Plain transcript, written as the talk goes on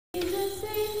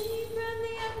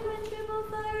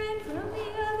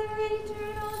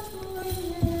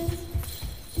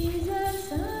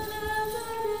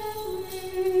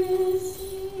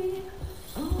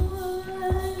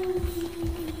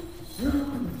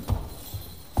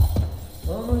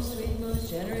most sweet, most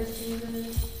generous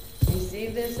Jesus,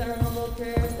 receive this our humble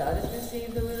prayers. Thou dost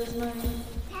receive the widow's mite,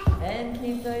 and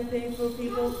keep thy faithful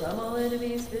people from all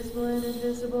enemies, visible and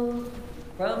invisible,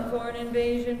 from foreign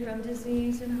invasion, from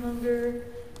disease and hunger,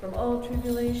 from all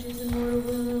tribulations and mortal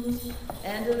wounds,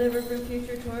 and deliver from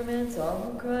future torments all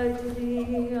who cry to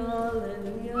thee.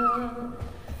 Alleluia.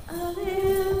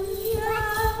 Alleluia.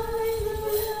 Alleluia.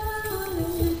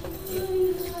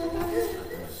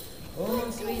 O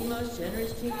most sweet, most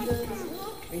generous Jesus,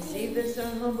 receive this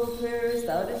our humble prayers.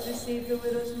 Thou dost receive the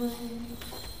widow's mite,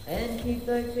 and keep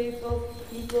thy faithful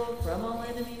people from all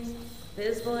enemies,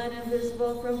 visible and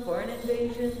invisible, from foreign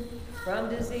invasion, from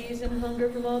disease and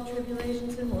hunger, from all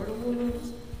tribulations and mortal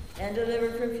wounds, and deliver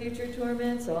from future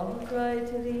torments all who cry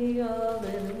to thee.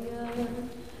 Alleluia.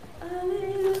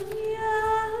 Alleluia.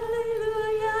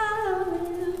 Alleluia.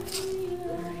 Alleluia.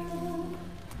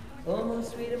 O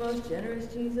most sweet and most generous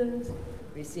Jesus,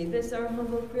 receive this our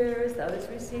humble prayers. Thou dost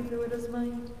receive the widow's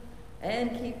mite,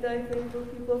 and keep thy faithful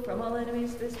people from all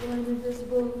enemies, visible and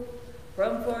invisible,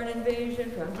 from foreign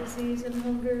invasion, from disease and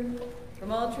hunger,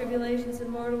 from all tribulations and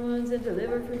mortal wounds, and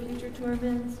deliver from future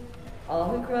torments all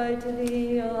who cry to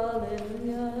thee.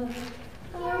 Alleluia.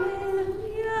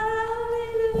 Alleluia.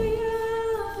 Alleluia.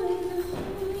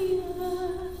 Alleluia.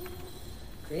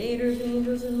 Creator of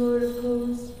angels and Lord of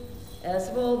hosts, as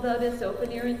of old thou didst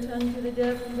open ear and tongue to the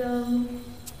deaf and dumb,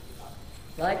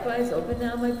 likewise open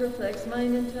now my perplexed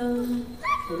mind and tongue,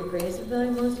 to the praise of thy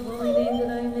most holy name, that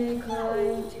I may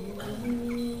cry to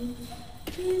thee.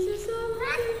 Jesus, O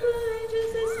wonderful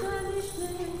angels'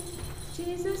 astonishment,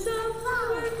 Jesus, O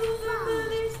powerful the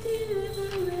Father's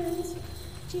deliverance,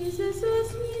 Jesus, O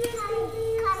sweetest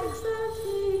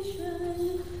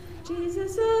exaltation,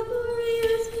 Jesus, O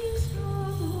glorious King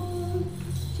stronghold,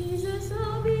 Jesus, O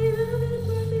beloved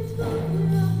perfect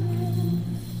fulfillment,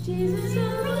 Jesus, O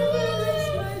marvelous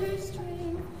martyr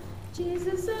strength,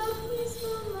 Jesus, O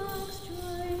peaceful monk's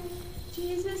joy,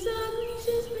 Jesus, O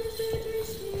gracious preserver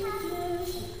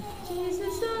sweetness,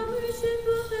 Jesus, O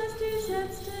merciful master's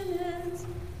abstinence,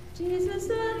 Jesus,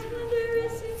 O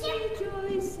tenderest saints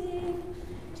rejoicing,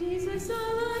 Jesus, O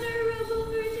honorable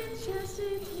virgin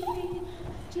chastity,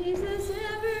 Jesus,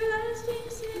 everlasting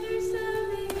sinner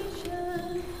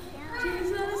salvation,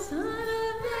 Jesus, Son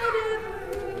of God, ever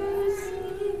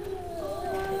receive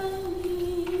on me.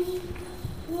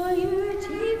 While you were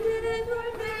tempted and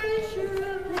born by pressure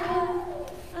of death,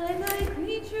 I, thy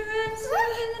creature, am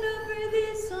singing over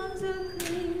these songs of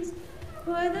praise.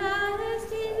 For thou hast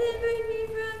delivered me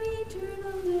from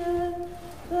eternal death,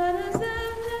 but as thou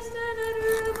hast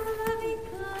unutterable loving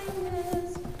kindness,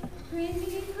 free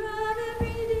me from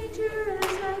every danger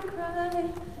as I cry,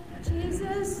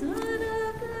 Jesus, Son of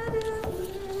God, have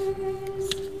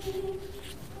mercy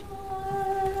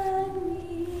on me.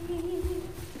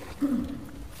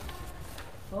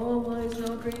 O wise and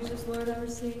all gracious Lord, our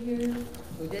Savior,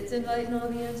 who didst enlighten all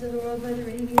the ends of the world by the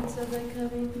radiance of thy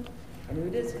coming, and who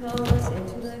didst call us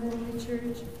into thy holy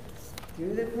church,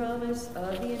 through the promise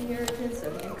of the inheritance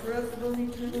of incorruptible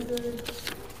and eternal good,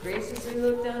 graciously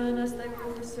look down on us, thy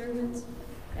poor servants,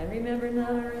 and remember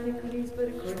not our iniquities, but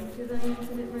according to thy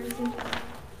infinite mercy,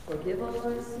 forgive all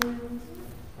our sins.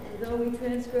 For though we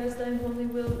transgress thy holy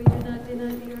will, we do not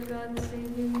deny thee, our God and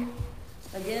Savior.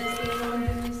 Against thee alone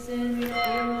do we sin, yet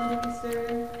thee alone do we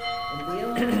serve, and thee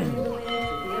alone do we believe,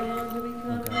 to thee alone do we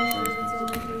come, thy servants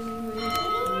only do we wish.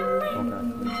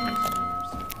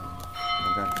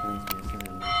 O God, cleanse me of sin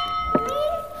and mercy.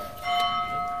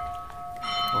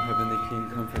 O heavenly King,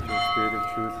 comforter, Spirit of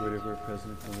truth, whatever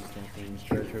present upon us all things,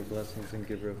 treasure of blessings and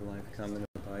giver of life, come and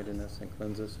abide in us and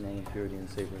cleanse us from all impurity and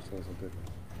save our souls of good.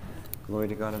 Glory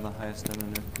to God in the highest, and on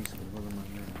earth peace, goodwill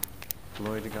among men.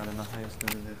 Glory to God in the highest,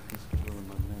 and on earth peace, goodwill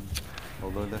among men. O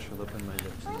Lord, thou shalt open my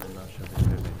lips, and my mouth shall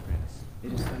declare thy praise.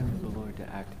 It is time for the Lord to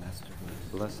act masterfully.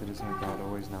 Blessed is our God,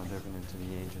 always now and ever, and into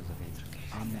the ages of ages.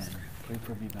 Amen. Pray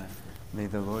for me, Master. May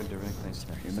the Lord direct thy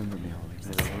steps. Remember me, Holy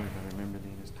May the Lord remember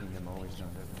thee in his kingdom, always now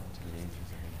and ever, and into the ages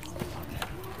of ages. Amen.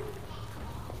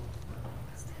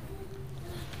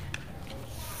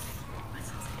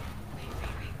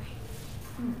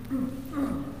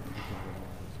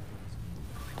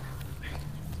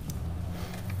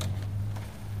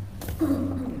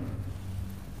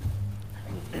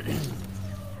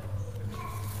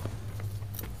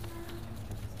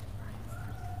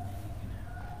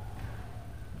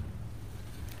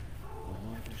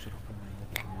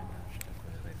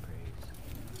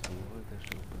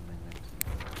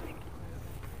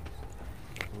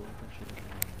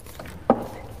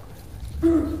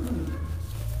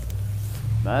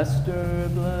 Master,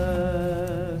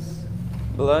 bless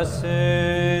Blessed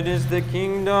is the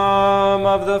kingdom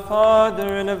of the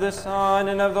Father, and of the Son,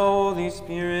 and of the Holy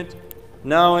Spirit,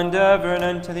 now and ever, and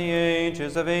unto the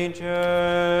ages of ages.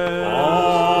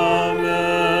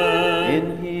 Amen.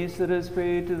 In peace let us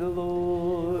pray to the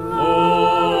Lord.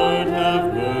 Lord,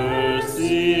 have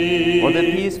mercy. For the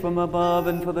peace from above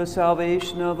and for the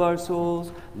salvation of our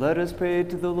souls, let us pray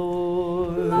to the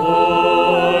Lord.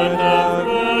 Lord, have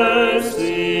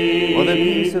mercy. For the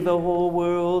peace of the whole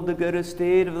world, the good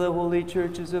estate of the holy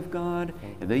churches of God,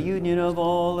 and the union of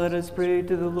all, let us pray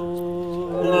to the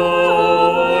Lord.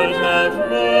 Lord, have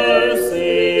mercy.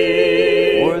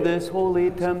 For this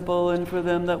holy temple, and for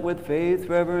them that with faith,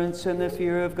 reverence, and the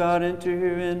fear of God enter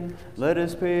herein, let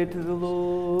us pray to the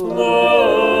Lord.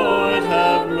 Lord,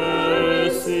 have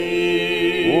mercy.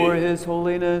 For His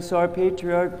Holiness, our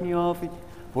Patriarch Theophany,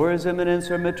 for His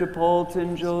Eminence, our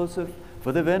Metropolitan Joseph,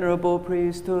 for the venerable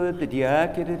priesthood, the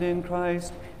diaconate in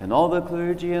Christ, and all the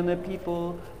clergy and the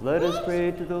people, let us pray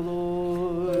to the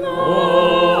Lord.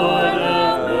 Lord,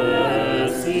 have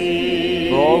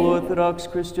mercy. For all Orthodox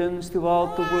Christians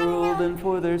throughout the world and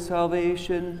for their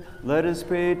salvation, let us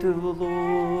pray to the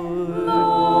Lord.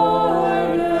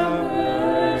 Lord, have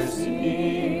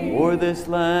mercy. For this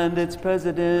land, its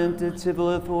president, its civil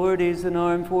authorities and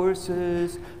armed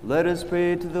forces, let us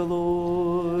pray to the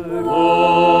Lord.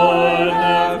 Lord,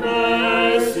 have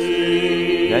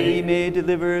mercy. That He may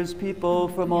deliver His people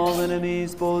from all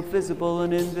enemies, both visible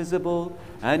and invisible,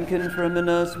 and confirm in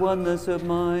us oneness of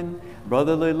mind,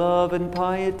 brotherly love, and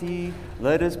piety,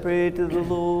 let us pray to the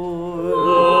Lord.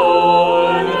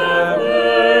 Lord, have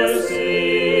mercy.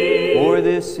 For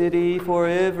this city, for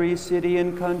every city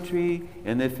and country,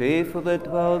 and the faithful that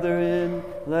dwell therein,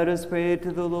 let us pray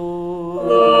to the Lord.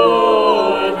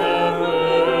 Lord, have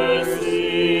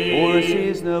mercy. For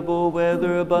seasonable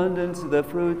weather, abundance of the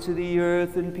fruits of the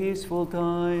earth, and peaceful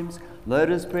times, let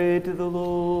us pray to the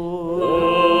Lord.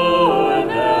 Lord,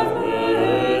 have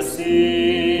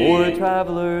mercy. For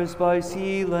travelers by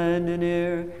sea, land, and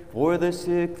air, for the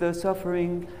sick, the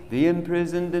suffering, the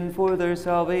imprisoned, and for their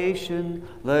salvation,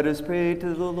 let us pray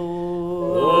to the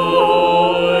Lord.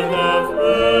 Lord, have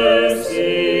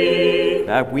mercy.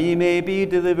 That we may be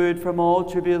delivered from all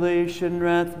tribulation,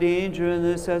 wrath, danger, and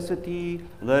necessity,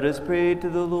 let us pray to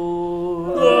the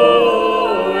Lord.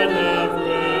 Lord, have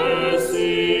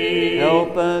mercy.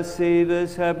 Help us, save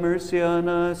us, have mercy on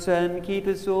us, and keep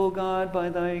us, O God, by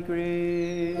thy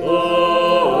grace.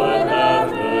 Lord,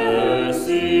 have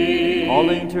mercy.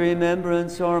 Calling to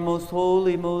remembrance our most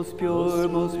holy, most pure,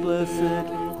 most blessed,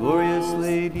 glorious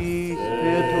Lady,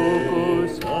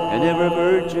 Theotokos, and ever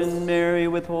Virgin Mary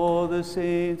with all the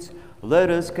saints,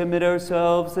 let us commit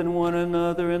ourselves and one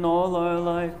another in all our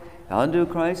life unto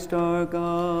Christ our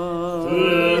God.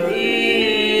 To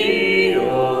thee,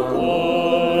 O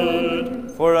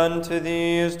Lord. For unto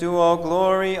thee is due all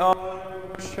glory, honor, and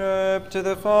worship, to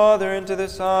the Father, and to the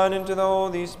Son, and to the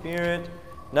Holy Spirit,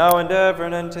 now and ever,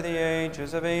 and unto the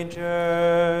ages of ages.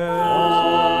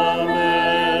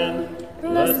 Amen.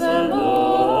 Bless the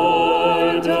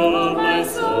Lord, O my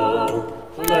soul.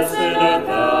 Blessed art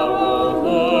thou, O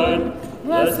Lord.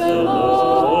 Bless the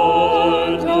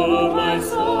Lord, O my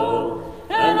soul,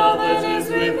 and all that is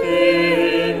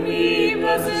within me.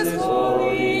 Bless His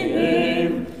holy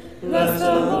name. Bless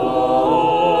the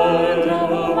Lord,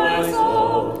 O my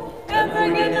soul, and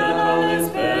forget not all His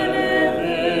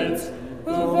benefits,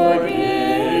 who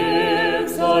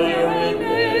forgives all your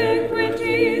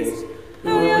iniquities,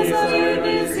 who heals all your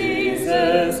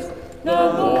diseases. The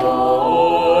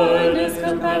Lord is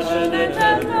compassionate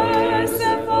and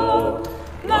merciful,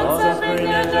 long-suffering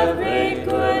and of great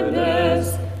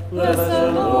goodness. Bless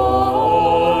the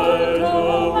Lord,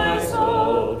 O my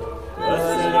soul.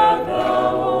 Blessed art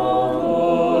thou, O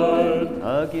Lord.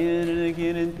 Again and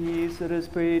again in peace, let us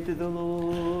pray to the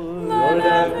Lord. Lord,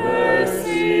 have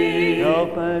mercy.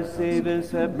 Help us, save us,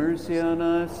 have mercy on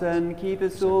us, and keep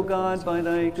us, O God, by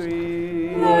thy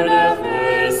grace. Lord, have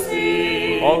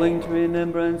mercy. Calling to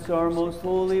remembrance our most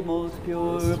holy, most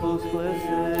pure, most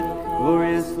blessed,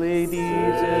 glorious Lady,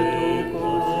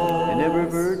 Theotokos, and ever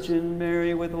Virgin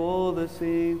Mary with all the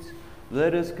saints,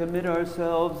 let us commit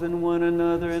ourselves and one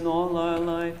another in all our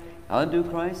life unto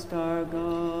Christ our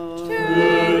God. To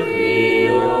thee,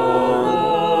 O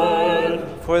Lord.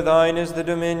 For thine is the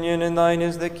dominion, and thine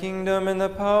is the kingdom, and the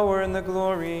power, and the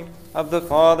glory, of the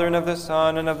Father, and of the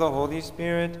Son, and of the Holy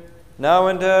Spirit, now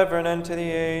and ever, and unto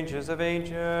the ages of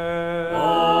ages.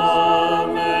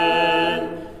 Amen.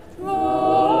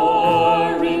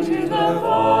 Glory to the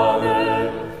Father,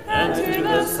 and to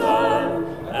the Son,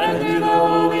 and to the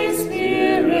Holy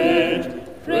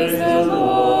Spirit. Praise the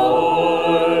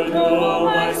Lord, O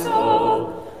my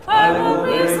soul.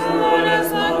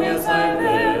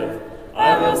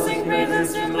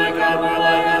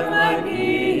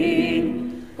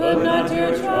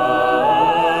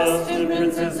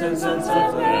 sons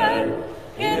of men,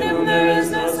 in whom there is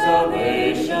no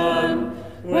salvation.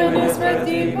 When his breath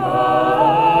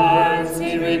departs,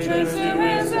 he returns to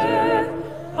his earth.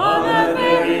 On that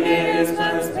very day his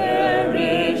plans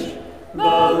perish.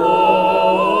 The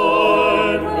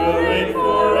Lord will reign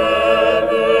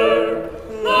forever.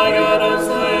 Thy God of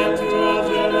Zion to all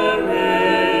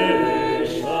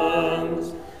generations.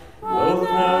 Both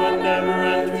now and ever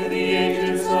and to the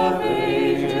ages of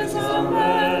ages.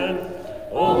 Amen.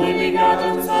 Only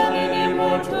begotten Son and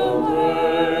immortal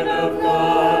Word of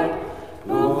God,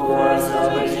 who for our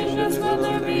salvation is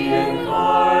willing to be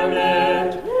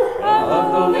incarnate,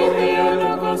 of holy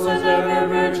Theotokos and ever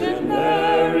Virgin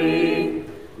Mary,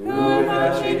 who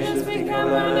had changes become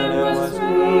man and was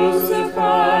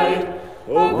crucified, O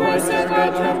Christ our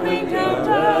God, trampling down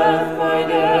death by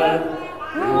death,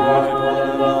 who walked one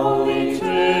in the Holy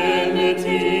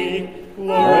Trinity,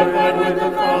 glorified with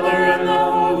the Father and the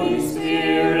Holy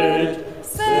Spirit,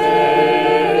 save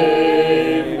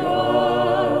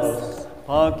us.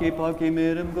 Паки, паки,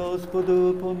 миром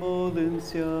Господу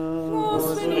помолимся.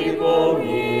 Господи,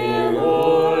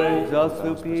 помилуй.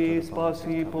 Заступи,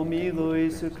 спаси,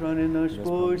 помилуй, сохрани наш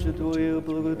Боже Твою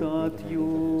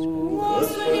благодатью.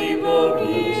 Господи,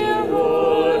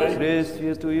 помилуй.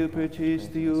 Пресвятую,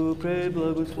 пречистую,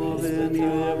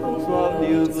 преблагословенную,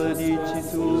 славную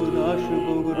Владычицу, нашу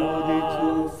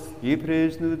Богородицу, и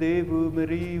пресную Деву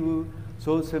Марию,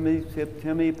 со всеми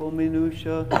всеми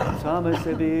помянувши сами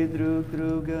себе друг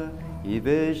друга, и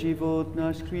весь живот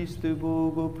наш Христу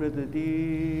Богу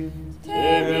предадим.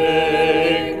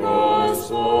 Тебе,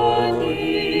 Господи.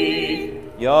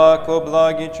 Яко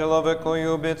благий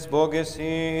человеколюбец Боге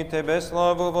си, Тебе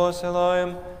славу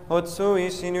воссылаем, Отцу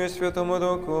и Сыну и Святому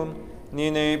Духу,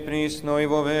 ныне и присно и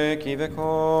во веки веков.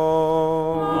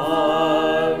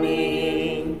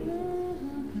 Amen.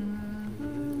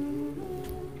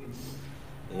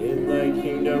 In thy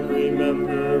kingdom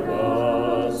remember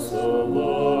us, O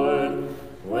Lord,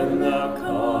 when thou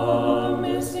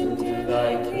comest into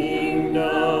thy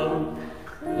kingdom.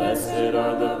 Blessed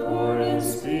are the poor in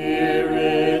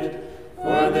spirit,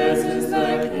 for theirs is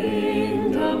the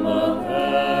kingdom of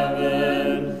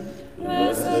heaven.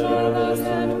 Blessed are those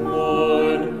that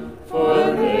mourn,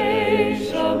 for they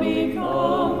shall be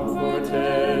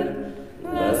comforted.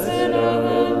 Blessed are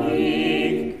the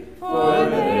meek, for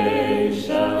they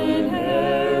shall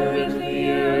inherit the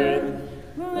earth.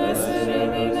 Blessed are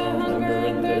those that hunger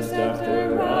and thirst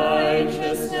after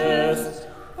righteousness,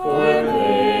 for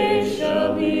they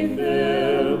shall be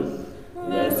filled.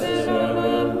 Blessed are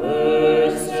the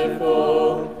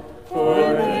merciful,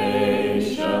 for they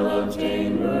shall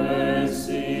obtain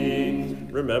mercy.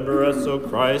 Remember us, O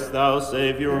Christ, thou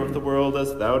Savior of the world,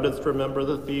 as thou didst remember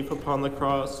the thief upon the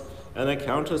cross, and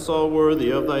account us all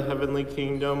worthy of thy heavenly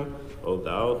kingdom, O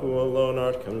thou who alone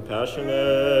art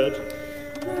compassionate.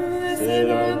 Blessed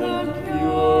are the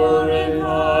pure in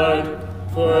heart,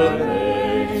 for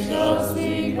they shall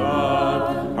see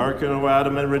God. Hearken, O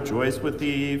Adam, and rejoice with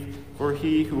Eve, for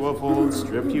he who of old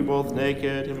stripped you both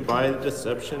naked, and by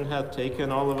deception hath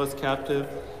taken all of us captive,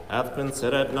 hath been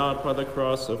set at naught by the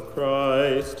cross of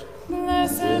Christ.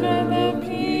 Blessed are the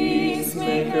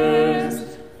peacemakers,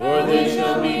 for they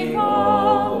shall be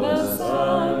called the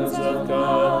sons of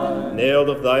God. Nailed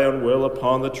of thy own will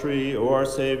upon the tree, O our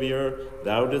Savior,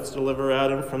 thou didst deliver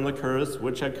Adam from the curse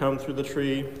which had come through the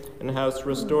tree, and hast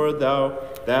restored thou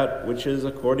that which is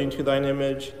according to thine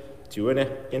image, to a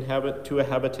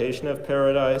habitation of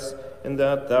paradise, in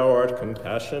that thou art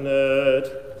compassionate.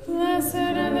 Blessed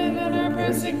are they that are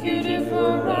persecuted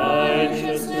for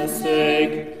righteousness'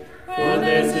 sake, for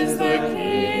theirs is the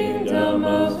kingdom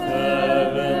of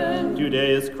heaven.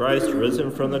 Today is Christ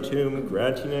risen from the tomb,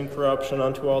 granting incorruption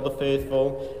unto all the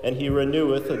faithful, and he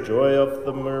reneweth the joy of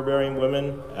the myrrh-bearing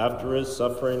women after his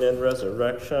suffering and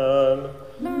resurrection.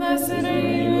 Blessed are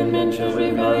you when men shall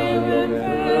revile you and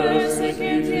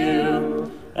persecute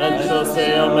you, and shall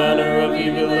say all manner of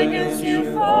evil against you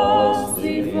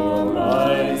falsely for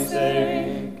my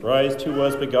sake. Christ, who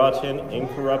was begotten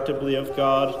incorruptibly of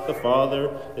God the Father,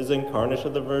 is incarnate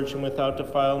of the Virgin without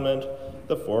defilement.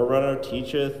 The forerunner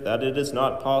teacheth that it is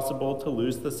not possible to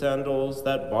loose the sandals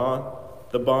that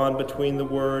the bond between the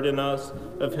Word and us,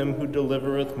 of him who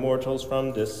delivereth mortals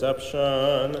from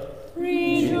deception.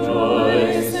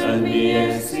 Rejoice and be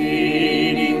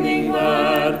exceedingly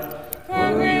glad,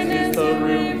 for great is the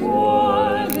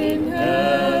reward in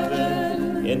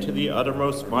heaven. Into the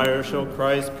uttermost fire shall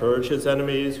Christ purge his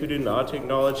enemies who do not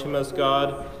acknowledge him as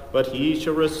God, but he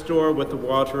shall restore with the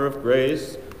water of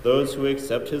grace those who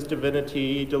accept his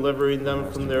divinity, delivering them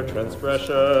from their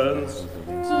transgressions.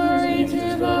 Glory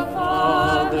to the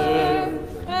Father,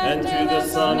 and and to the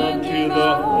Son, and to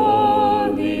the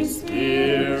Holy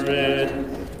Spirit.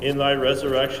 In thy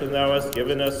resurrection thou hast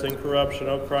given us incorruption,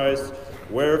 O Christ.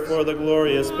 Wherefore the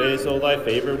glorious Basil, thy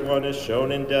favored one, is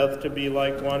shown in death to be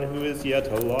like one who is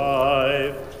yet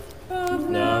alive. both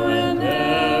Now and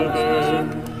ever,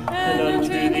 and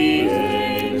unto the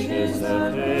ages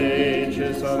of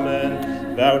ages.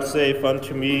 Amen. Vouchsafe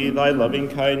unto me thy loving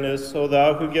kindness, O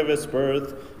thou who givest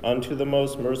birth unto the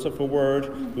most merciful Word,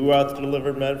 who hath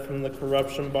delivered men from the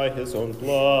corruption by his own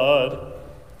blood.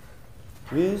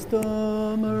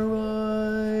 Wisdom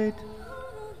aright.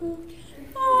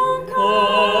 Oh,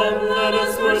 Come, let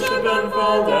us worship and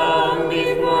fall down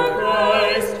before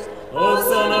Christ. O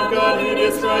Son of God, who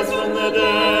didst rise from the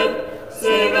dead,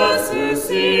 save us who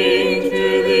sing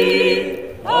to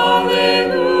thee.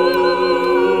 Alleluia.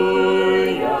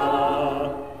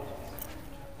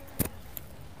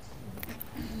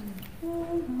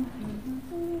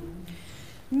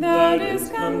 Thou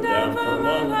didst come down from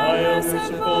on high, O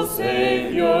sinful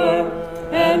Savior,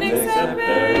 and accept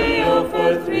burial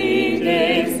for 3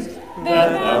 days,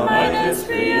 that thou mightest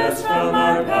free us from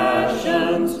our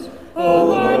passions. O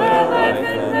Lord, our life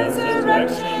and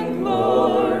resurrection,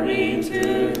 glory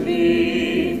to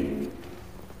thee.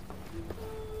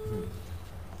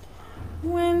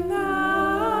 When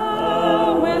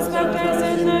thou wast baptized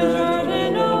in the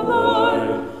Jordan, O Lord,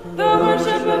 the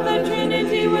worship of the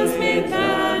Trinity was made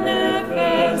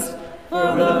manifest,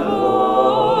 for the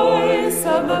voice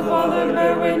of the Father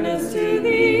bare witness to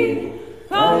thee,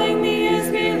 calling thee his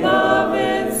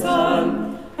beloved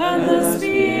Son, and the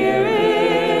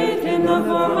Spirit, in the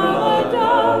form of a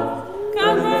dove,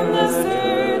 confirmed the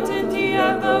certainty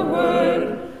of the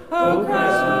Word. O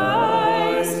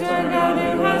Christ, our God,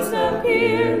 who hast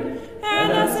appeared,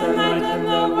 and hast enlightened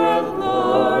the world,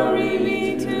 glory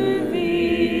be to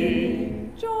thee.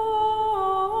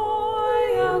 Joy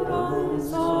upon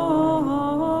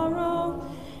sorrow,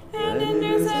 and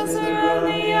intercessor of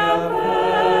the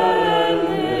offended,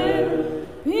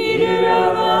 Peter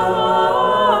of the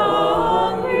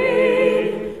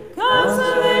hungry,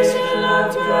 consolation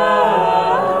of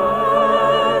travelers,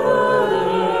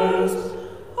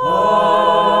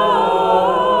 armor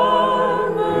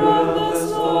of the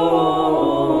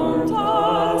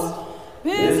storm-tossed,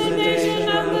 visitation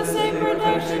of the saint,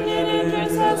 protection and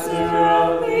intercessor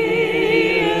of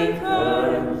the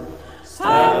infirm,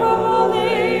 staff of old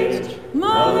age,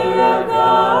 mother of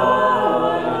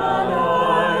God on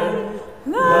high,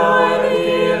 thou art the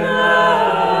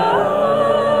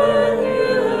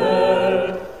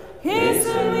Immaculate,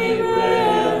 hastily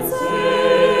bring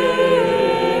save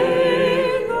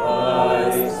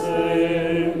thy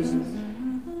saints.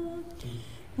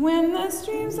 When the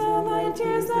streams of thy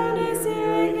tears thou didst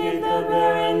irrigate the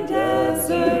barren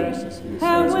desert,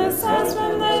 and wast cast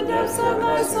from the depths of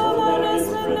thy soul, thou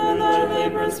didst render thy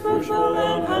labors fruitful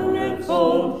and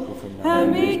hundredfold,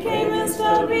 and becamest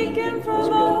a beacon for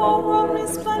the whole world,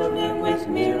 resplendent with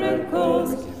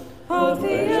miracles. O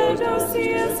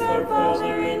Theodosius, our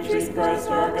Father, entreat Christ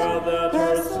our God, that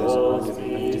our souls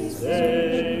be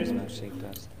saved.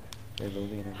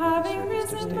 Having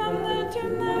risen from the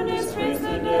tomb, thou didst raise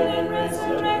the dead and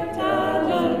resurrect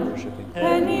Adam,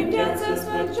 and heaped answers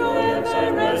with joy at thy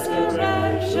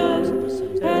resurrection,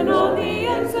 and all the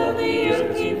ends of the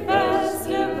earth keep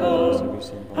festival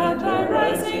at thy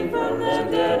rising from the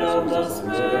dead, O most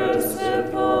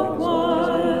merciful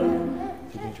One.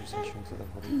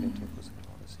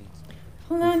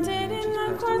 Planted in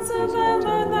the courts of the Lord,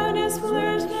 thou didst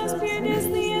flourish most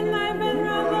beauteously in thy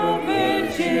venerable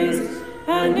virtues,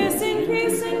 and didst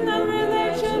increase in number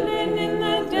thy children in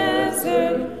the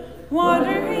desert,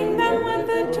 watering them with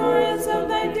the torrents of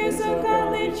thy dews, O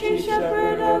godly chief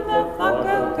shepherd of the flock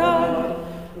of God.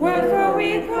 Wherefore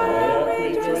we cry out,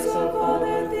 rejoice, O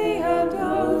Father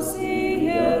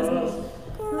Theodosius.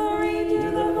 Glory to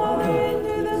the Father, and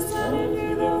to the Son, and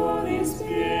to the Holy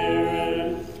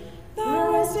Spirit.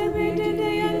 Thou hast appeared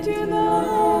today unto the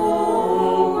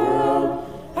whole world,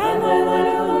 and thy light,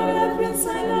 O Lord, hath been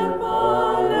signed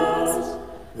upon us,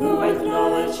 who with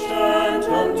knowledge chant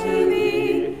unto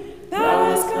thee. Thou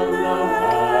hast come, thou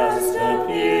hast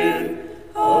appeared,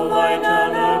 O light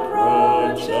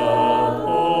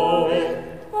unapproachable,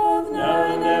 both now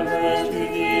and ever, and to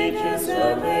the ages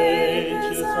of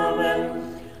ages.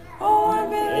 Amen. O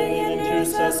unfailing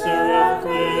intercessor of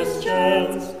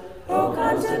Christians, O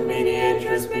constant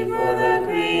mediatrix before the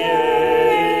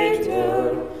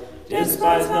Creator,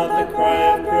 despise not the cry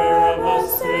of prayer of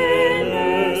us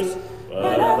sinners,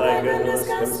 but of thy goodness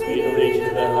come speedily to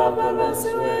the help of us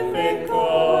who in faith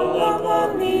call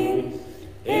upon thee.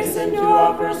 Hasten to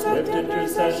offer swift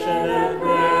intercession and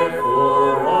prayer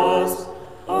for us.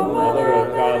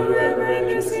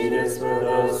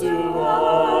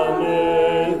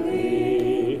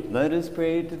 Let us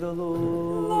pray to the Lord.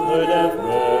 Lord, have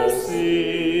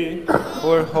mercy.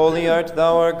 For holy art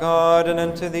thou, our God, and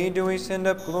unto thee do we send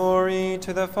up glory,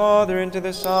 to the Father, and to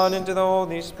the Son, and to the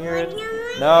Holy Spirit,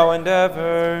 now and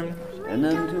ever. And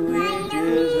unto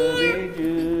ages of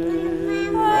ages.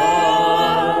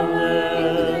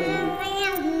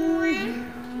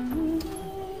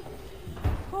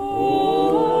 Holy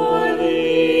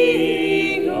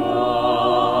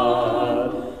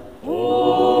God,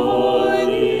 holy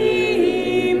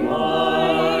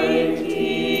mighty,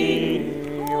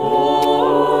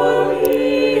 holy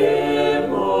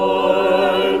immortal,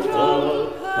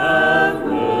 have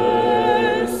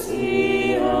mercy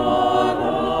on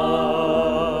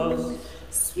us.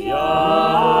 Sviati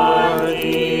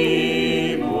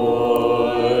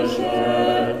Bože,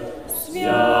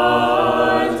 sviati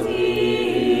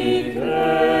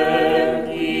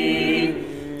krepki,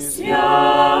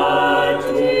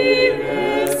 sviati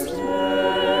bezsmrtni,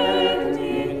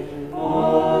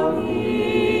 pomiluj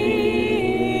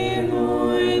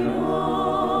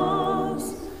nas.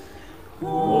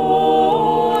 Holy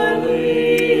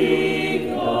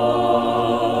God,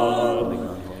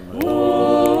 holy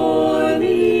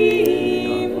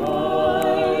mighty,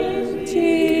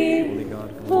 Holy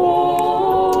God, holy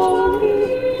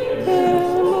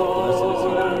blessed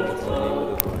art thou,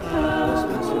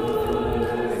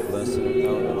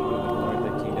 Lord,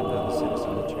 the kingdom of the citizen,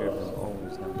 the cherubim,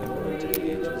 always, now and ever,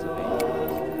 unto the ages of ages.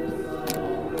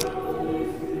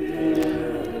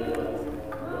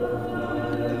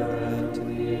 Unto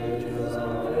the ages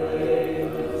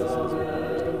of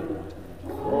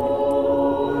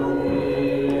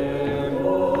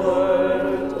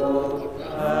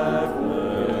Have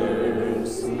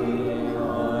mercy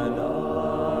on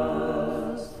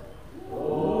us.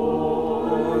 Holy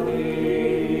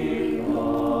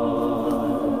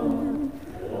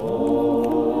God,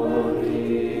 holy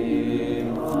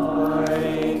mighty,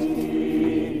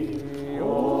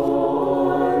 holy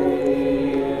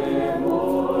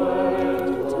immortal,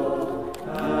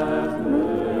 have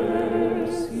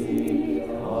mercy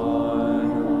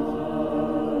on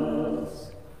us.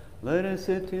 Let us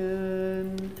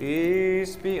attend.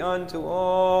 peace be unto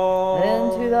all.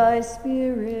 And to thy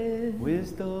spirit,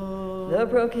 Wisdom. the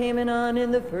Procaimenon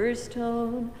in the first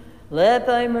tone. Let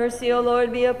thy mercy, O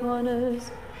Lord, be upon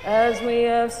us, as we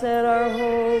have set our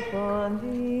hope on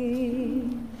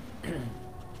thee.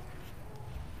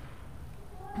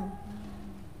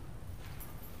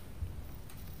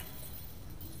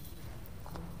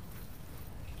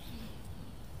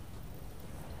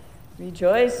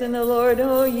 Rejoice in the Lord,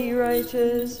 O ye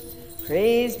righteous.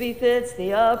 Praise befits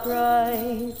the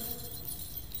upright.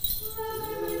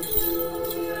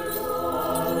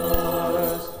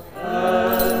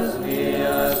 As we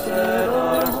have set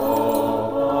our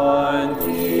hope on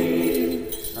thee,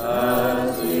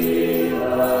 as we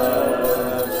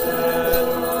have set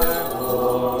our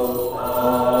hope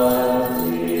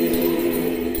on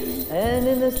thee. And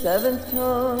in the seventh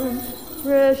tone,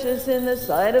 precious in the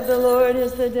sight of the Lord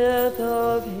is the death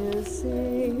of his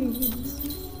saints.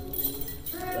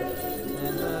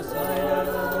 In the sight of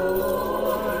the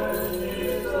Lord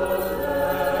is the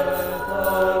death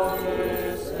of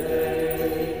his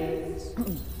saints.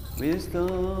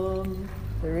 Wisdom.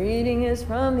 The reading is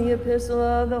from the epistle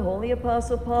of the Holy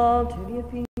Apostle Paul to the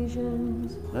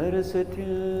Ephesians. Let us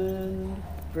attend.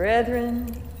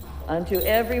 Brethren, unto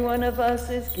every one of us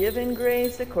is given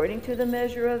grace according to the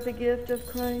measure of the gift of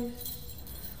Christ.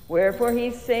 Wherefore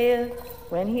he saith,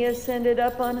 when he ascended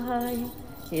up on high,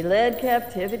 he led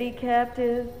captivity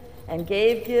captive, and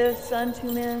gave gifts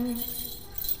unto men.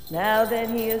 Now that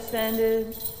he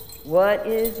ascended, what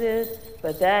is it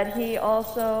but that he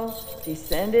also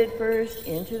descended first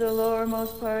into the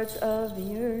lowermost parts of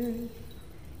the earth?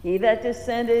 He that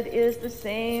descended is the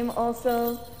same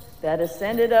also that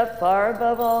ascended up far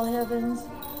above all heavens,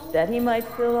 that he might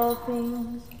fill all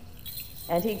things.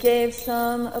 And he gave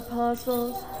some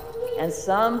apostles, and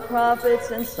some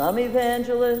prophets, and some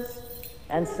evangelists,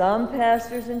 and some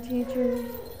pastors and teachers,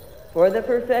 for the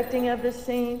perfecting of the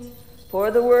saints, for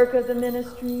the work of the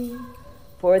ministry,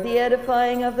 for the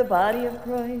edifying of the body of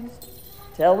Christ,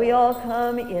 till we all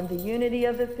come in the unity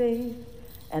of the faith,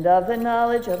 and of the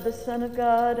knowledge of the Son of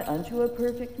God, unto a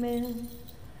perfect man,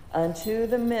 unto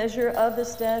the measure of the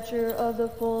stature of the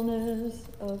fullness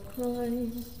of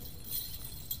Christ.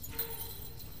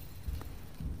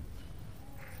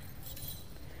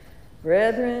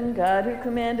 Brethren, God, who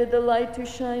commanded the light to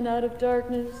shine out of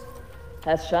darkness,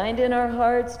 hath shined in our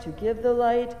hearts to give the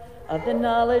light of the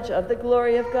knowledge of the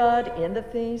glory of God in the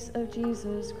face of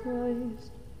Jesus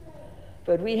Christ.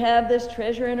 But we have this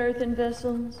treasure in earthen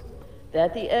vessels,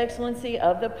 that the excellency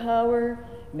of the power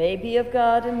may be of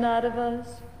God and not of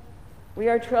us. We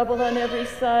are troubled on every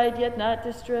side, yet not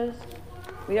distressed.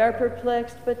 We are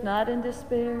perplexed, but not in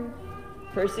despair,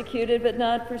 persecuted, but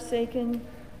not forsaken,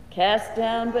 cast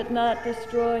down, but not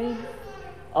destroyed,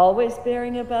 always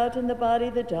bearing about in the body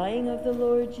the dying of the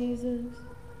Lord Jesus,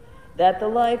 that the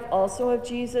life also of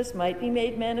Jesus might be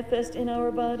made manifest in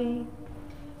our body,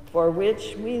 for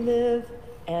which we live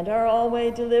and are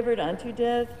always delivered unto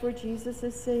death for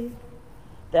Jesus' sake,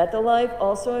 that the life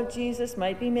also of Jesus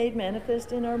might be made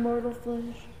manifest in our mortal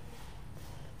flesh.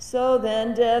 So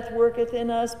then death worketh in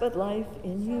us, but life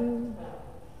in you.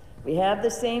 We have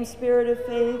the same spirit of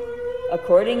faith,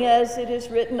 according as it is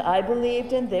written, I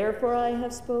believed, and therefore I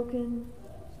have spoken.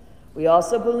 We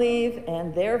also believe,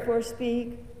 and therefore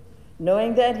speak,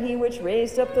 knowing that he which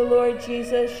raised up the Lord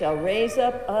Jesus shall raise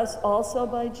up us also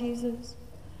by Jesus,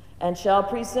 and shall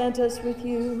present us with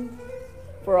you.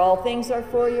 For all things are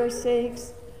for your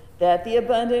sakes, that the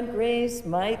abundant grace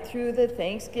might through the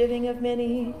thanksgiving of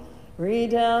many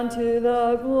redound to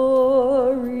the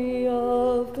glory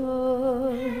of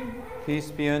God.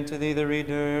 Peace be unto thee, the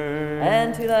reader.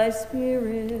 And to thy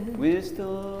spirit.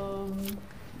 Wisdom.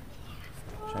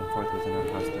 Shine forth within our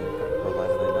hearts the imperishable light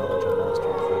of thy knowledge, O Master,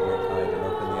 of thy great kind, and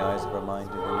open the eyes of our mind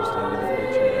and understanding the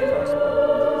preaching of thy gospel.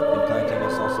 Implanting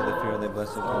us also the fear of thy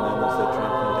blessed commandments, that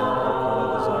trampling down all carnal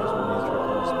desires when nature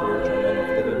upon spiritual men of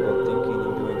living, both thinking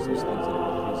and doing such things that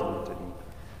are pleasing unto thee.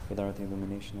 For thou art the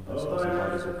illumination of our souls and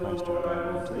bodies, O Christ our God,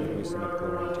 and unto thee we sing of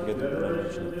glory, together with the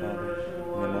nomination of Father,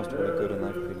 and the most holy, good, and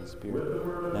life-creating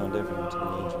Spirit, now and ever unto the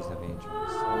ages of ages.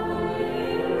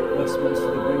 Amen.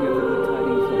 Westminster, the bringer of the good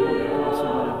tidings of the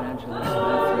Apostle and Evangelist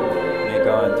Matthew. May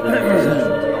God, through the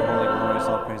intercession of the holy, glorious,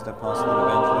 all-praised Apostle and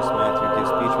Evangelist Matthew, give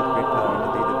speech with great power unto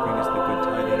thee that bringest the good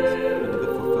tidings, and to the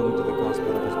fulfillment of the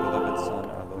gospel of his beloved Son,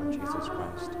 our Lord Jesus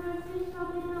Christ.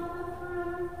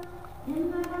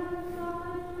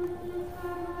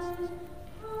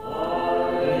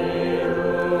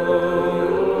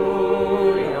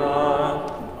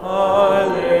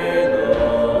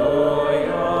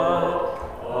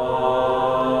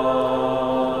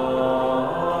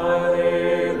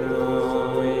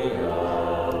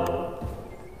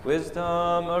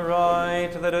 Wisdom,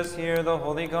 aright, let us hear the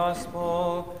holy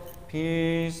gospel.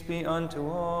 Peace be unto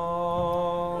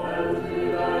all.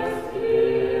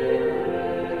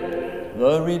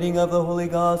 The reading of the holy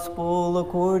gospel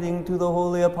according to the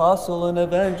holy apostle and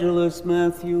evangelist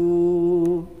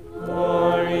Matthew.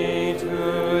 Glory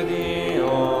to thee,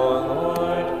 O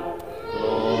Lord.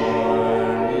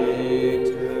 Glory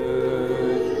to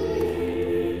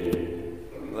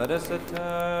thee. Let us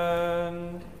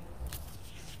attend.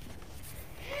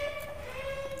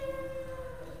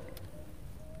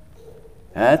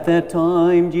 At that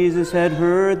time Jesus had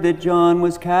heard that John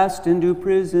was cast into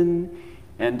prison,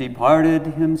 and departed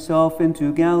himself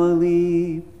into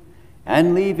Galilee.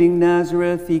 And leaving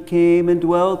Nazareth, he came and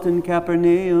dwelt in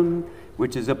Capernaum,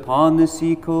 which is upon the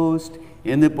sea coast,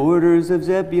 in the borders of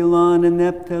Zebulun and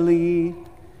Naphtali,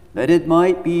 that it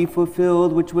might be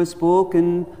fulfilled which was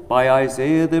spoken by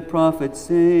Isaiah the prophet,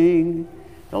 saying,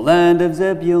 The land of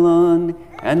Zebulun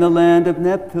and the land of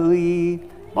Naphtali,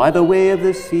 by the way of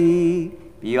the sea,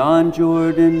 beyond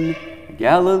Jordan,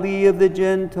 Galilee of the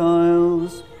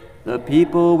Gentiles. The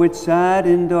people which sat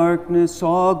in darkness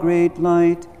saw great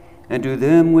light, and to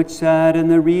them which sat in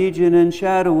the region and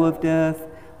shadow of death,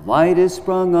 light is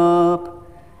sprung up.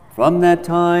 From that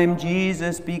time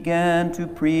Jesus began to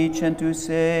preach and to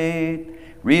say,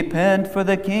 Repent, for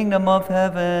the kingdom of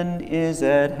heaven is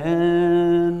at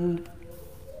hand.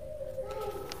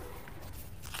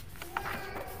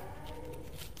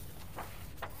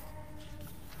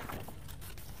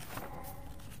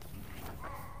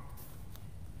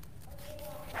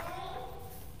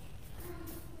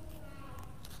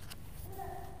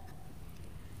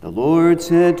 The Lord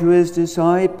said to his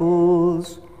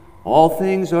disciples, All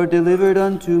things are delivered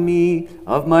unto me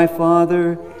of my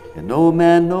Father, and no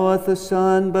man knoweth the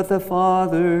Son but the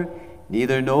Father,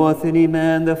 neither knoweth any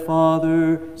man the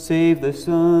Father save the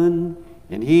Son,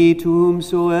 and he to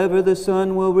whomsoever the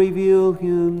Son will reveal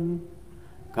him.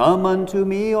 Come unto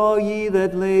me, all ye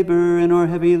that labor and are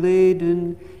heavy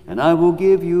laden, and I will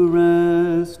give you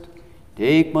rest.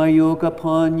 Take my yoke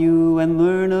upon you, and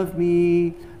learn of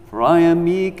me, for I am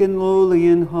meek and lowly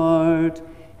in heart,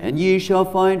 and ye shall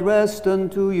find rest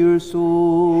unto your souls.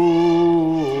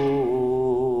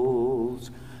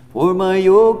 For my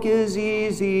yoke is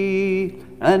easy,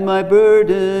 and my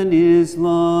burden is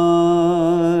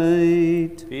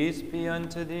light. Peace be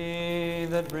unto thee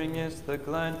that bringest the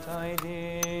glad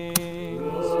tidings.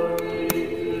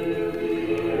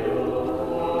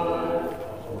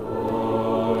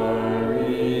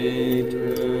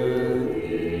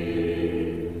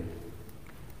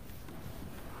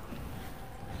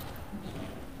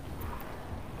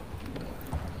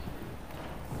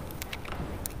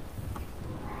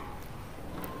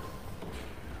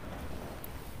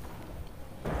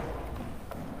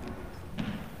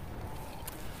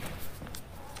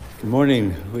 Good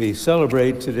morning. We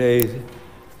celebrate today,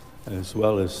 as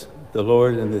well as the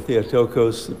Lord and the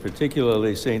Theotokos,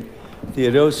 particularly St.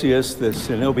 Theodosius, the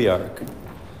Cenobiarch.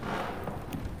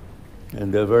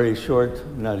 And a very short,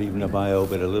 not even a bio,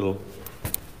 but a little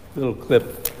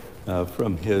clip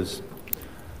from his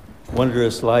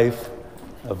wondrous life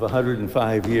of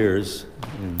 105 years,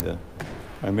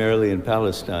 primarily in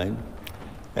Palestine.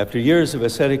 After years of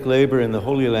ascetic labor in the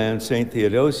Holy Land, St.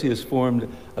 Theodosius formed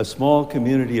a small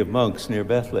community of monks near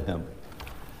Bethlehem,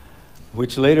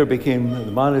 which later became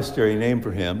the monastery named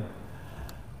for him.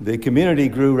 The community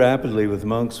grew rapidly with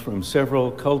monks from several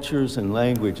cultures and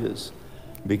languages,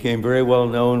 became very well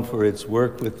known for its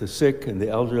work with the sick and the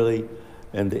elderly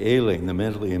and the ailing, the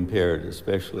mentally impaired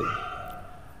especially.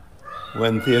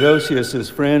 When Theodosius's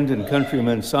friend and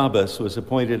countryman Sabas was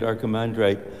appointed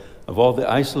archimandrite of all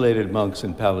the isolated monks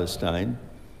in Palestine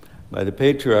by the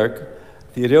Patriarch,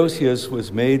 Theodosius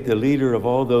was made the leader of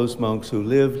all those monks who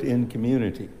lived in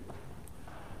community.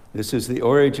 This is the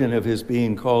origin of his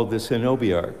being called the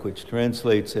Cenobiarch, which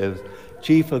translates as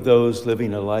chief of those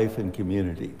living a life in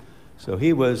community. So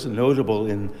he was notable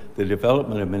in the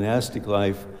development of monastic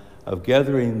life, of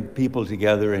gathering people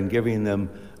together and giving them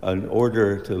an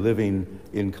order to living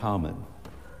in common.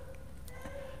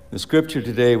 The scripture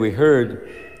today we heard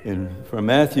from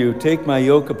Matthew, "Take my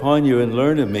yoke upon you and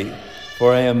learn of me,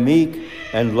 for I am meek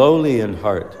and lowly in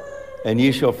heart, and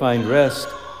ye shall find rest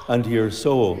unto your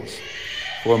souls.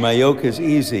 For my yoke is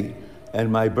easy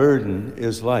and my burden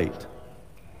is light."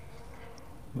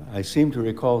 I seem to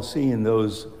recall seeing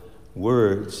those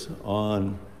words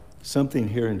on something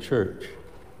here in church.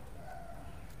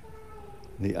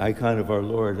 The icon of our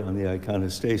Lord on the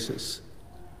iconostasis.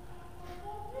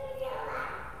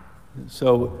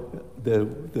 So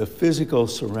the physical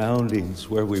surroundings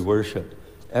where we worship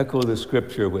echo the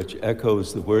scripture, which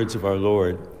echoes the words of our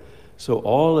Lord. So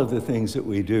all of the things that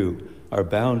we do are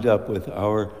bound up with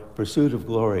our pursuit of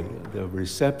glory, the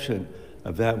reception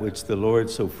of that which the Lord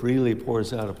so freely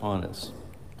pours out upon us.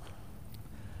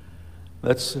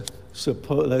 Let's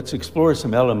explore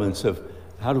some elements of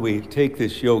how do we take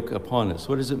this yoke upon us?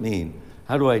 What does it mean?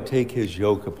 How do I take his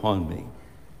yoke upon me?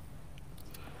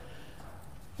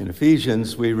 In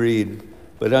Ephesians, we read,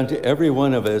 "But unto every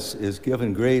one of us is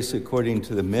given grace according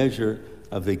to the measure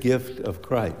of the gift of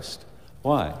Christ."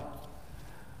 Why?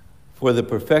 "For the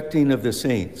perfecting of the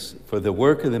saints, for the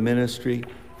work of the ministry,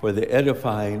 for the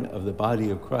edifying of the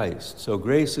body of Christ." So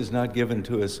grace is not given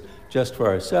to us just for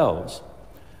ourselves,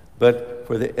 but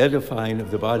for the edifying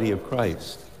of the body of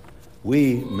Christ.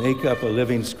 We make up a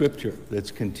living scripture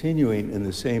that's continuing in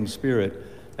the same spirit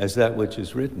as that which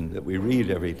is written, that we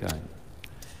read every time.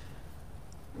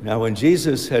 Now, when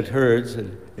Jesus had heard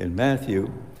in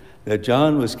Matthew that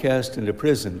John was cast into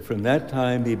prison, from that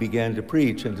time he began to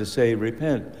preach and to say,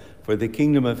 "Repent, for the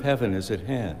kingdom of heaven is at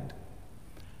hand."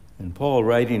 And Paul,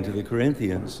 writing to the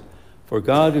Corinthians, "For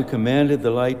God, who commanded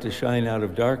the light to shine out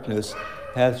of darkness,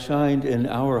 hath shined in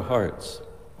our hearts,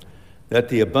 that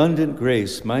the abundant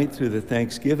grace might through the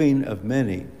thanksgiving of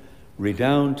many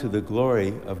redound to the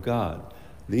glory of God."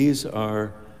 These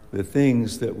are the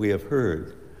things that we have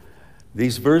heard.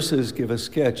 These verses give a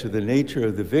sketch of the nature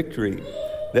of the victory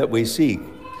that we seek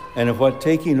and of what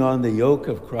taking on the yoke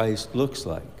of Christ looks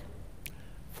like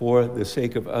for the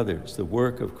sake of others, the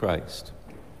work of Christ.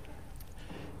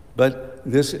 But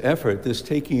this effort, this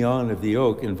taking on of the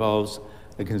yoke, involves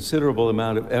a considerable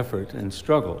amount of effort and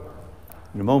struggle.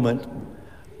 In a moment,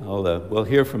 we'll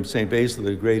hear from St. Basil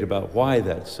the Great about why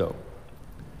that's so.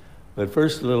 But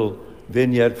first, a little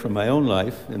vignette from my own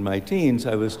life. In my teens,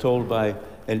 I was told by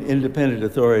an independent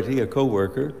authority, a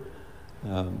co-worker,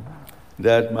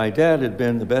 that my dad had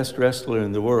been the best wrestler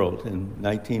in the world in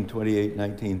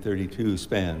 1928-1932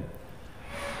 span.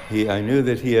 I knew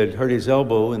that he had hurt his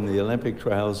elbow in the Olympic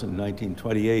trials in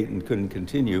 1928 and couldn't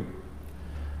continue.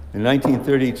 In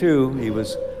 1932, he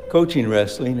was coaching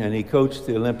wrestling, and he coached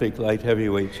the Olympic light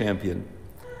heavyweight champion.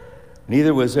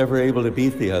 Neither was ever able to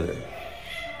beat the other.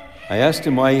 I asked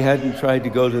him why he hadn't tried to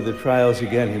go to the trials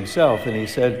again himself, and he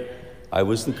said, "I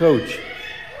was the coach."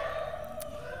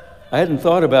 I hadn't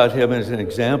thought about him as an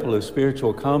example of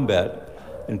spiritual combat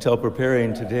until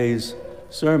preparing today's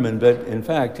sermon, but in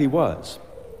fact, he was.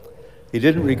 He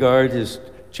didn't regard his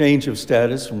change of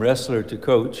status from wrestler to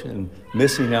coach and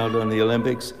missing out on the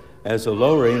Olympics as a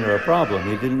lowering or a problem.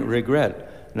 He didn't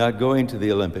regret not going to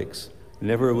the Olympics. It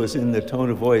never was in the tone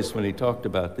of voice when he talked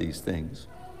about these things.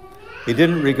 He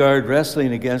didn't regard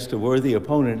wrestling against a worthy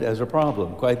opponent as a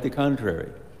problem, quite the contrary.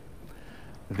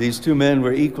 These two men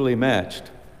were equally matched.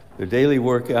 Their daily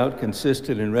workout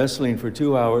consisted in wrestling for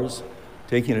 2 hours,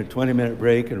 taking a 20-minute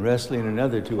break and wrestling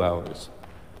another 2 hours.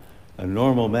 A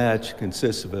normal match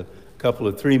consists of a couple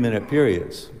of 3-minute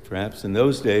periods. Perhaps in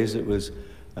those days it was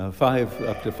up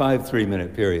to 5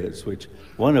 3-minute periods,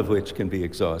 one of which can be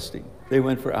exhausting. They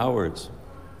went for hours.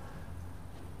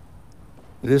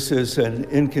 This is an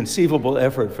inconceivable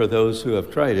effort for those who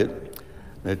have tried it,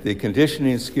 that the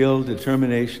conditioning, skill,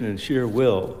 determination, and sheer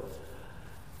will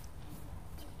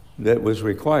that was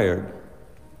required,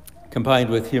 combined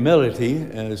with humility,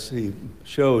 as he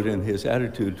showed in his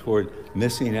attitude toward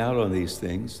missing out on these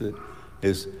things, that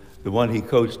is the one he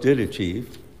coached did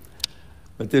achieve.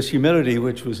 But this humility,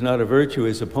 which was not a virtue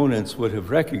his opponents would have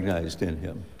recognized in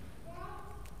him.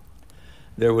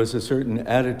 There was a certain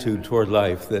attitude toward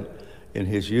life that in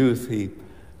his youth he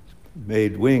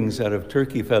made wings out of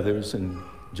turkey feathers and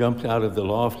jumped out of the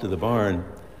loft of the barn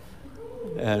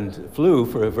and flew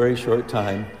for a very short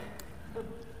time.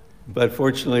 But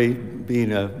fortunately,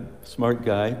 being a smart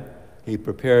guy, he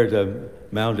prepared a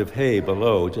mound of hay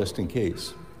below just in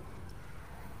case.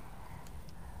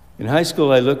 In high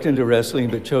school, I looked into wrestling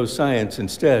but chose science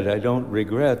instead. I don't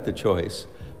regret the choice,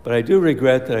 but I do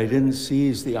regret that I didn't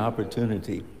seize the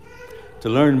opportunity to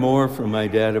learn more from my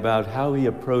dad about how he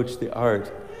approached the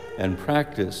art and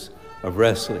practice of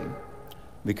wrestling,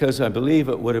 because I believe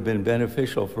it would have been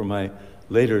beneficial for my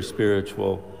later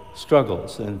spiritual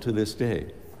struggles and to this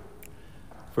day.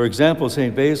 For example,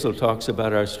 St. Basil talks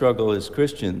about our struggle as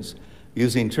Christians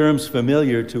using terms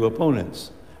familiar to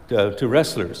opponents, to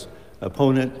wrestlers.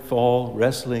 Opponent, fall,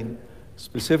 wrestling,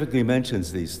 specifically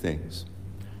mentions these things.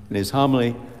 In his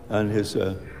homily on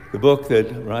the book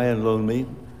that Ryan loaned me,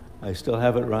 I still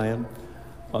have it, Ryan,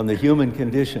 on the human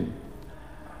condition.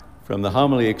 From the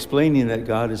homily explaining that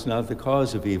God is not the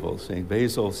cause of evil, St.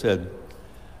 Basil said,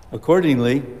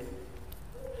 accordingly,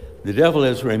 the devil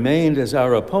has remained as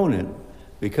our opponent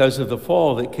because of the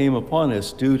fall that came upon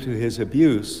us due to his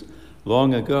abuse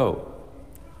long ago.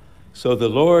 So the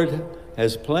Lord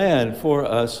has planned for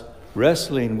us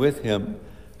wrestling with him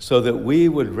so that we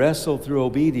would wrestle through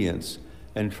obedience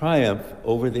and triumph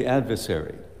over the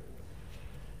adversary.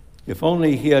 If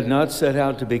only he had not set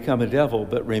out to become a devil,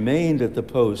 but remained at the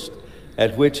post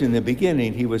at which in the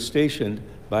beginning he was stationed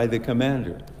by the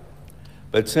commander.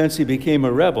 But since he became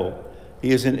a rebel,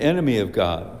 he is an enemy of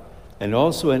God and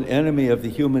also an enemy of the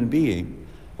human being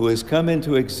who has come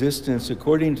into existence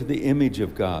according to the image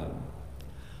of God.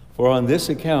 For on this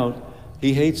account,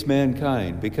 he hates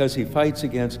mankind because he fights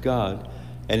against God,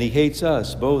 and he hates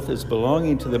us both as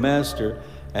belonging to the Master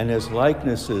and as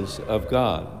likenesses of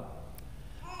God.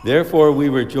 Therefore, we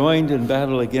were joined in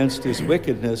battle against his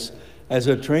wickedness as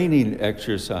a training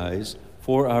exercise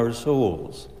for our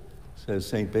souls, says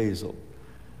St. Basil.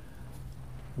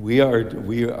 We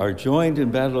are joined in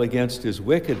battle against his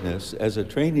wickedness as a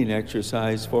training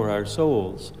exercise for our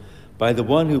souls by the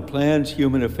one who plans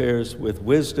human affairs with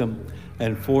wisdom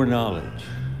and foreknowledge,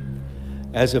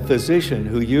 as a physician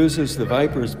who uses the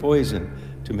viper's poison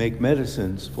to make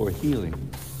medicines for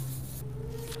healing.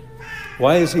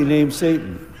 Why is he named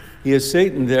Satan? He is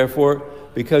Satan, therefore,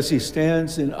 because he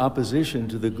stands in opposition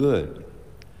to the good.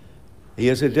 He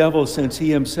is a devil since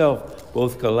he himself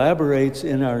both collaborates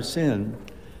in our sin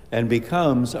and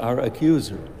becomes our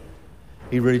accuser.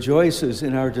 He rejoices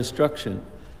in our destruction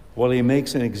while he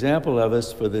makes an example of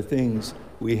us for the things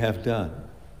we have done.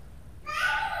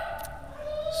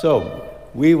 So,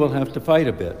 we will have to fight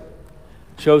a bit,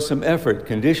 show some effort,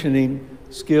 conditioning,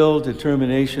 skill,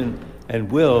 determination,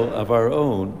 and will of our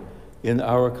own in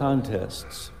our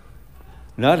contests.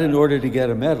 Not in order to get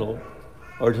a medal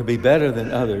or to be better than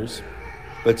others,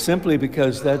 but simply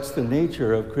because that's the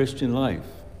nature of Christian life.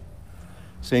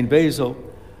 St. Basil,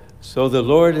 so the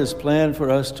Lord has planned for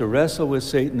us to wrestle with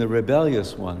Satan, the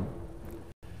rebellious one,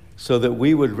 so that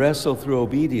we would wrestle through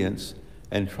obedience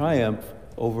and triumph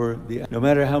over no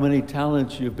matter how many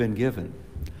talents you've been given,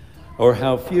 or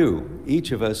how few,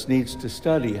 each of us needs to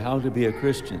study how to be a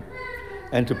Christian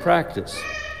and to practice.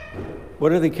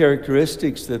 What are the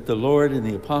characteristics that the Lord and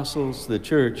the apostles, the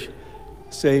church,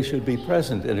 say should be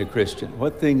present in a Christian?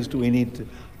 What things do we need to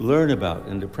learn about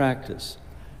and to practice?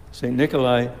 St.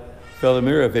 Nikolai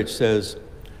Velimirovich says,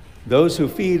 those who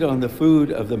feed on the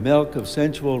food of the milk of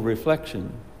sensual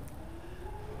reflection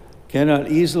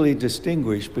cannot easily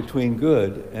distinguish between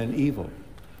good and evil.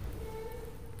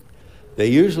 They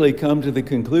usually come to the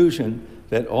conclusion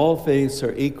that all faiths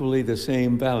are equally the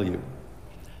same value,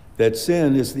 that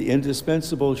sin is the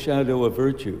indispensable shadow of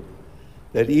virtue,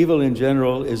 that evil in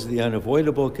general is the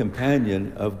unavoidable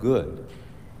companion of good.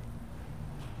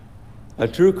 A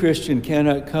true Christian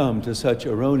cannot come to such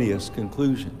erroneous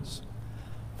conclusions.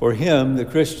 For him, the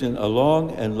Christian, a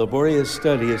long and laborious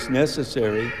study is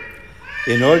necessary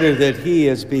in order that he,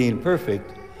 as being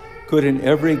perfect, could in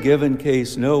every given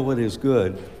case know what is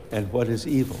good and what is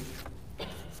evil.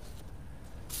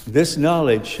 This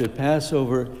knowledge should pass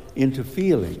over into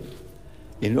feeling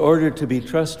in order to be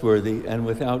trustworthy and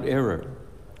without error.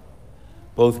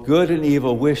 Both good and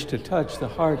evil wish to touch the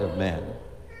heart of man.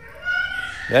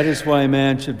 That is why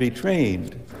man should be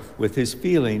trained with his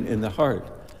feeling in the heart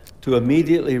to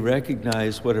immediately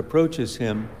recognize what approaches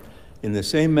him. In the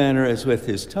same manner as with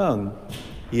his tongue,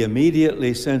 he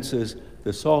immediately senses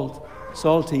the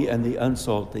salty and the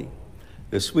unsalty,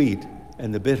 the sweet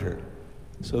and the bitter.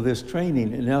 So this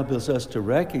training enables us to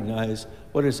recognize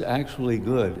what is actually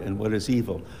good and what is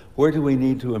evil. Where do we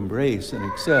need to embrace and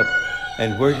accept,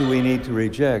 and where do we need to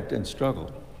reject and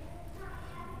struggle?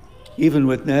 Even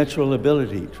with natural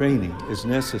ability, training is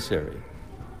necessary.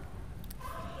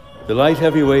 The light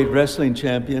heavyweight wrestling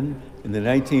champion in the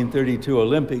 1932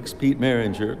 Olympics, Pete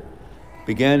Maringer,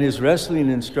 began his wrestling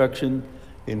instruction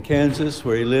in Kansas,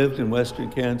 where he lived in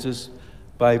western Kansas,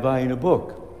 by buying a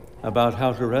book about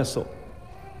how to wrestle.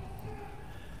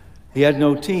 He had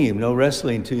no team, no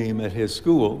wrestling team at his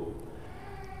school,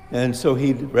 and so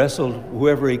he wrestled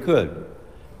whoever he could.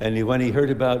 And when he heard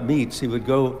about meets, he would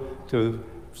go to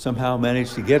somehow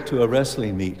manage to get to a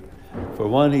wrestling meet. For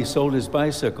one, he sold his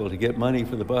bicycle to get money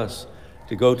for the bus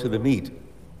to go to the meet.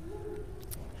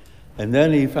 And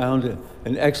then he found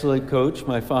an excellent coach,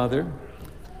 my father.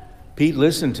 Pete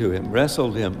listened to him,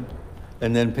 wrestled him,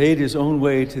 and then paid his own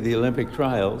way to the Olympic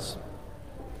trials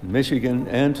in Michigan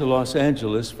and to Los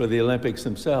Angeles for the Olympics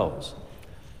themselves.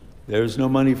 There was no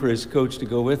money for his coach to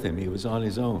go with him. He was on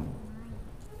his own.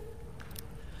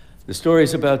 The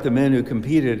stories about the men who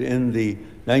competed in the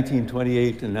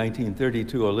 1928 and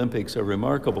 1932 Olympics are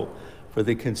remarkable for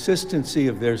the consistency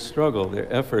of their struggle,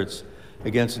 their efforts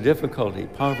against difficulty,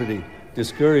 poverty,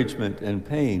 discouragement, and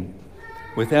pain,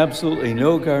 with absolutely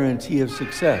no guarantee of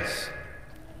success.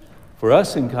 For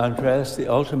us, in contrast, the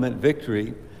ultimate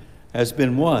victory has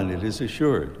been won, it is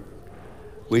assured.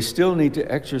 We still need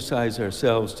to exercise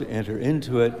ourselves to enter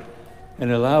into it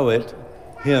and allow it,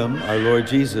 him, our Lord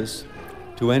Jesus,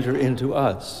 to enter into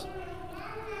us.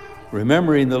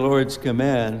 Remembering the Lord's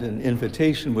command and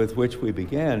invitation with which we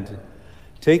began to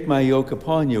take my yoke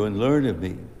upon you and learn of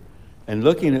me, and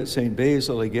looking at St.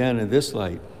 Basil again in this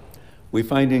light, we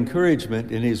find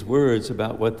encouragement in his words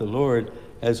about what the Lord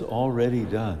has already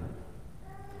done.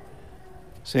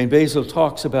 St. Basil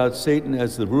talks about Satan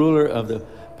as the ruler of the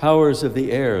powers of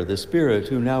the air, the spirit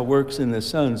who now works in the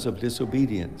sons of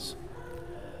disobedience.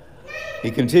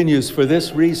 He continues, for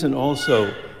this reason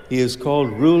also he is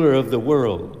called ruler of the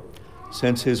world,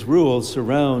 since his rule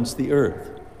surrounds the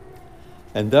earth.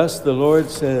 And thus the Lord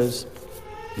says,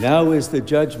 now is the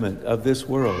judgment of this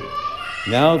world.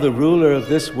 Now the ruler of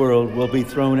this world will be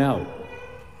thrown out.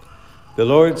 The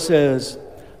Lord says,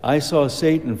 I saw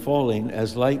Satan falling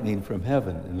as lightning from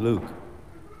heaven in Luke.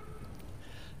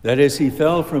 That is, he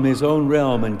fell from his own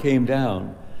realm and came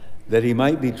down, that he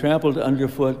might be trampled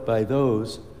underfoot by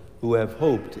those who have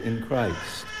hoped in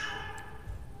Christ.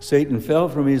 Satan fell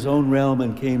from his own realm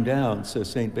and came down, says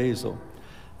St. Basil,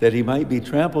 that he might be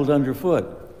trampled underfoot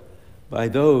by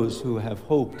those who have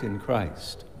hoped in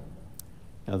Christ.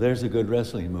 Now there's a good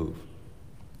wrestling move,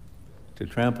 to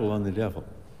trample on the devil.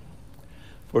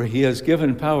 For he has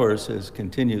given power,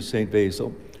 continues St.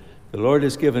 Basil, the Lord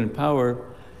has given power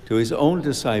to his own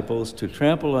disciples to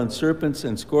trample on serpents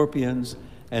and scorpions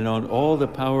and on all the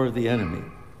power of the enemy.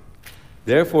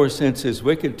 Therefore, since his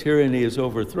wicked tyranny is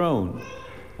overthrown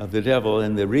of the devil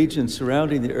and the region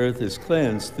surrounding the earth is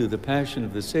cleansed through the passion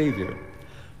of the Savior,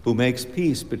 who makes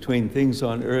peace between things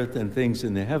on earth and things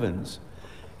in the heavens,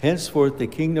 henceforth the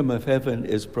kingdom of heaven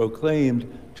is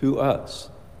proclaimed to us.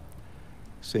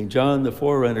 St. John the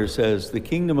Forerunner says, the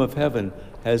kingdom of heaven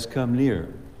has come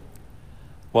near,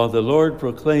 while the Lord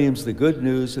proclaims the good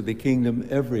news of the kingdom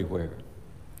everywhere.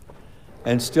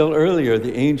 And still earlier,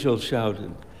 the angels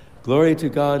shouted, glory to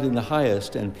God in the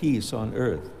highest and peace on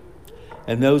earth.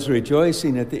 And those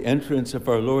rejoicing at the entrance of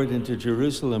our Lord into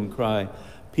Jerusalem cry,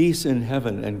 peace in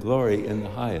heaven and glory in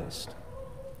the highest.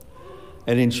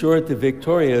 And in short, the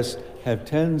victorious have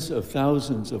tens of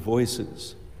thousands of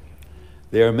voices.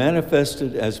 They are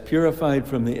manifested as purified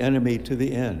from the enemy to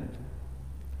the end.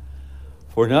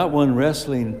 For not one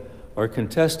wrestling or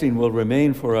contesting will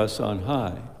remain for us on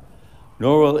high,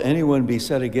 nor will anyone be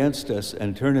set against us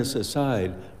and turn us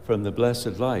aside from the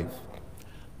blessed life.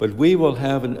 But we will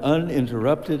have an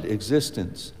uninterrupted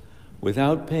existence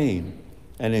without pain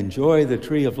and enjoy the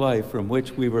tree of life from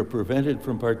which we were prevented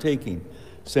from partaking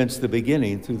since the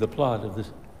beginning through the plot of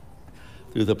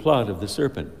the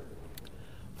serpent.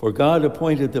 For God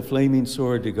appointed the flaming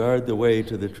sword to guard the way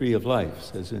to the tree of life,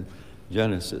 says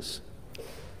Genesis.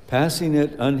 Passing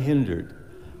it unhindered,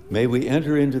 may we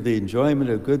enter into the enjoyment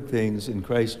of good things in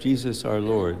Christ Jesus our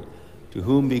Lord, to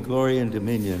whom be glory and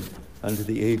dominion unto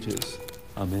the ages.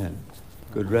 Amen.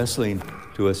 Good wrestling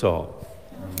to us all.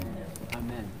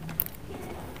 Amen.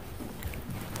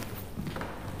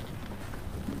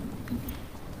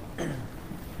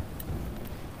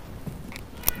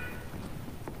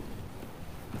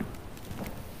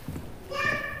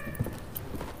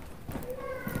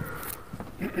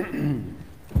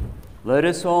 Let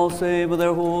us all say with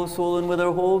our whole soul and with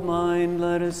our whole mind,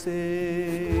 let us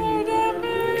say, Lord, have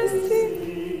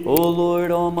mercy. O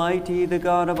Lord Almighty, the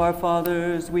God of our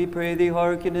fathers, we pray thee,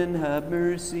 hearken and have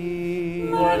mercy.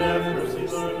 Lord, have mercy.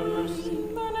 Lord, have mercy.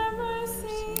 Lord, have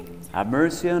mercy. Have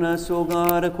mercy on us, O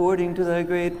God, according to thy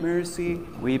great mercy.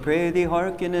 We pray thee,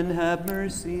 hearken and have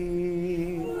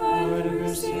mercy. Lord, have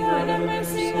mercy. Lord, have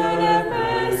mercy. Lord, have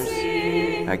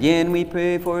mercy. Again we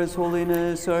pray for His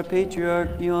Holiness, our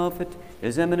Patriarch Neophyt,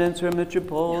 His Eminence, our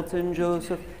Metropolitan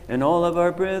Joseph, and all of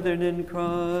our brethren in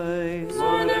Christ.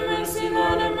 Lord, have mercy.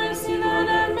 Lord, have mercy. Lord,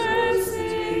 have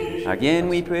mercy. Again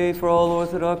we pray for all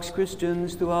Orthodox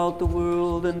Christians throughout the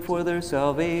world and for their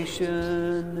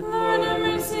salvation. Lord, have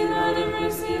mercy. Lord, have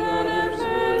mercy. Lord, have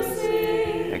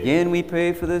mercy. Again we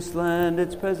pray for this land,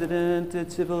 its president,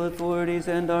 its civil authorities,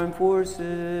 and armed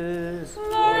forces.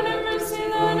 Lord, have mercy.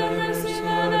 Lord, have mercy.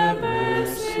 Lord, have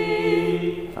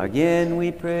mercy. Again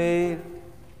we pray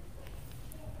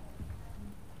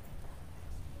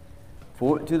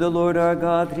to the Lord our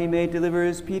God, that He may deliver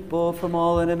His people from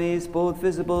all enemies, both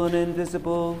visible and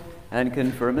invisible, and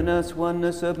confirm in us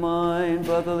oneness of mind,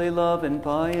 brotherly love, and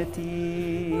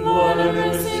piety. Lord, have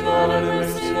mercy. Lord, have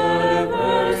mercy. Lord, have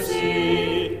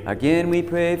mercy. Again we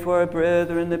pray for our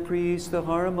brethren, the priests, the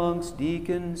hieromonks,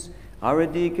 deacons, our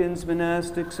deacons,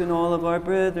 monastics, and all of our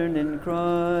brethren in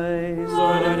Christ.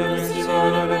 Lord, have mercy.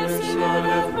 Lord, have mercy. Lord,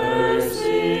 have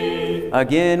mercy.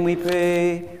 Again we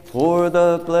pray for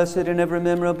the blessed and ever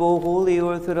memorable holy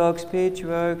Orthodox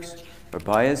patriarchs, for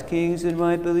pious kings and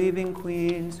right believing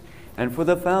queens, and for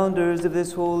the founders of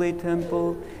this holy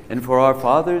temple, and for our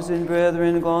fathers and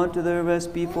brethren gone to their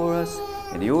rest before us,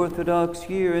 and the Orthodox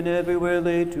here and everywhere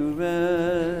laid to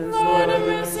rest. Lord, have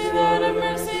mercy. Lord, have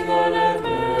mercy. Lord, have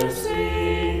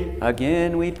mercy.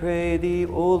 Again we pray thee,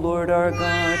 O Lord our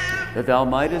God, that thou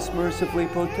mightest mercifully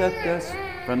protect us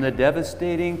from the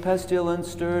devastating pestilence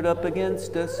stirred up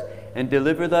against us, and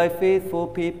deliver thy faithful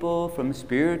people from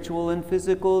spiritual and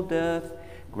physical death.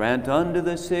 Grant unto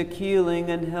the sick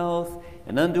healing and health,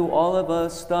 and unto all of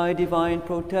us thy divine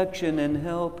protection and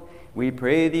help. We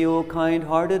pray thee, O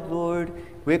kind-hearted Lord,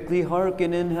 quickly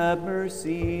hearken and have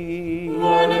mercy.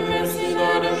 Lord, have mercy.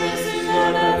 Lord, have mercy.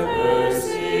 Lord, have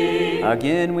mercy.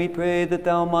 Again we pray that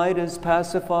thou mightest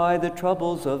pacify the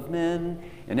troubles of men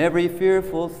and every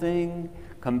fearful thing.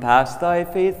 Compass thy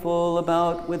faithful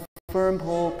about with firm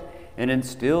hope, and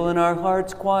instill in our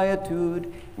hearts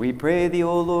quietude. We pray thee,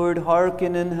 O Lord,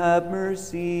 hearken and have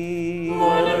mercy.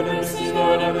 Lord, have mercy.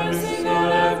 Lord, have mercy.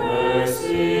 Lord, have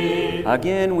mercy.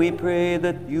 Again we pray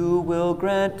that you will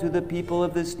grant to the people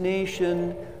of this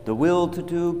nation the will to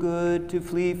do good, to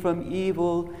flee from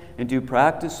evil, and to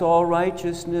practice all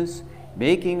righteousness,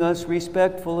 making us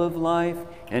respectful of life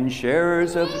and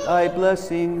sharers of thy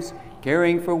blessings,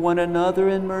 caring for one another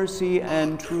in mercy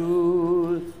and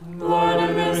truth. Lord,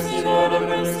 have mercy. Lord, have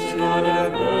mercy. Lord,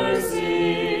 have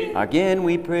mercy. Again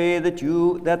we pray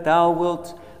that thou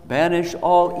wilt banish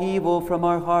all evil from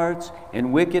our hearts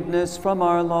and wickedness from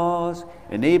our laws,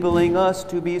 enabling us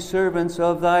to be servants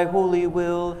of thy holy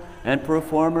will and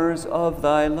performers of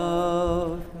thy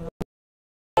love.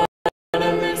 Lord,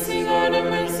 have mercy. Lord, have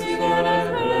mercy. Lord,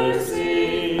 have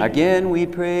mercy. Again we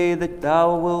pray that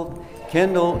thou wilt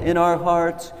kindle in our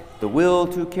hearts the will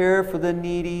to care for the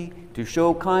needy, to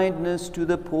show kindness to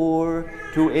the poor,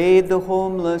 to aid the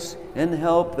homeless, and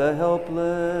help the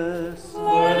helpless.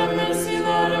 Lord, have mercy.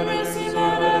 Lord, have mercy.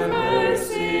 Lord, have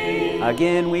mercy.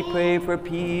 Again we pray for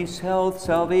peace, health,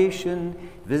 salvation,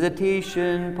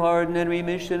 visitation, pardon, and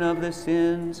remission of the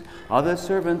sins of the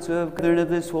servants of God of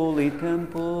this holy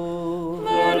temple.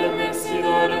 Lord, have mercy.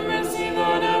 Lord, have mercy.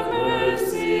 Lord, have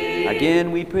mercy.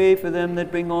 Again we pray for them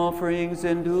that bring offerings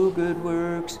and do good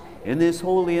works in this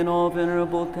holy and all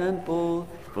venerable temple,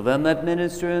 for them that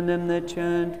minister and them that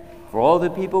chant, for all the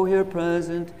people here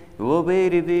present, who obey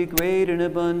to thee great and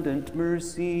abundant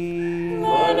mercy.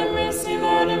 Lord, have mercy.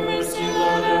 Lord, have mercy.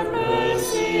 Lord, have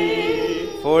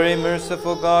mercy. For a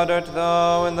merciful God art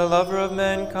thou, and the lover of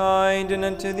mankind, and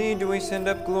unto thee do we send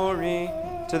up glory,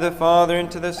 to the Father, and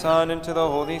to the Son, and to the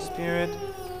Holy Spirit,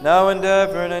 now and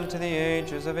ever, and unto the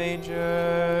ages of ages.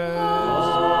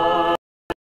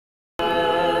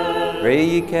 Pray,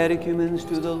 ye catechumens,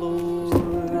 to the Lord.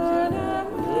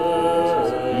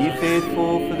 Ye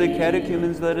faithful, for the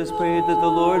catechumens, let us pray that the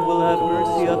Lord will have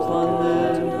mercy upon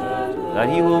them, that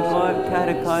he will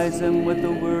catechize them with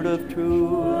the word of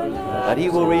truth, that he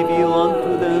will reveal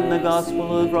unto them the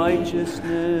gospel of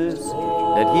righteousness,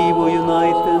 that he will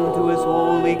unite them to his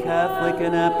holy Catholic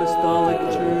and Apostolic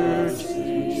Church.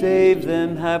 Save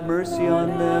them, have mercy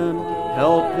on them,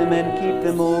 help them and keep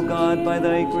them, O God, by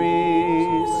thy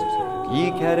grace.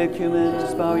 Ye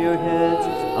catechumens, bow your heads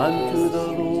unto the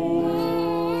Lord.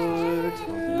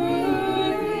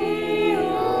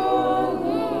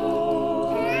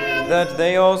 That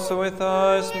they also with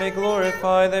us may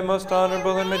glorify the most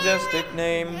honorable and majestic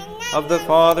name of the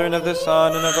Father, and of the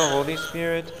Son, and of the Holy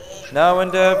Spirit, now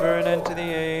and ever, and unto the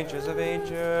ages of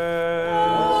ages.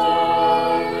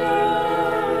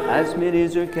 As many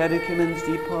as are catechumens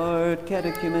depart,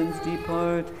 catechumens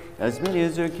depart. As many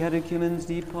as are catechumens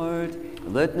depart,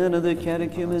 let none of the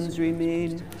catechumens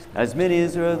remain. As many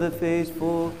as are of the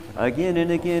faithful, again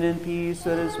and again in peace,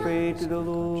 let us pray to the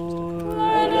Lord.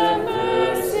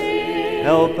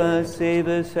 Help us, save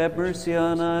us, have mercy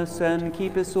on us, and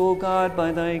keep us, O God,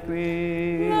 by thy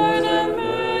grace.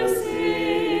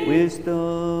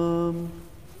 Wisdom.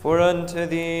 For unto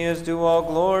thee is due all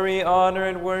glory, honor,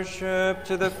 and worship,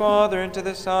 to the Father, and to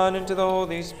the Son, and to the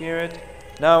Holy Spirit,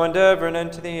 now and ever, and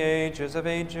unto the ages of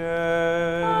ages.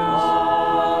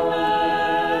 Amen.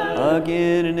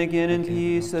 Again and again in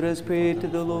peace, let us pray to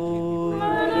the Lord.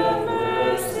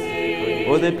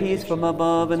 For the peace from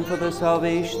above and for the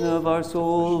salvation of our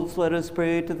souls, let us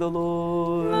pray to the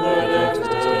Lord.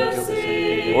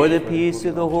 For the peace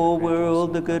of the whole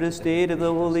world, the good estate of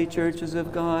the holy churches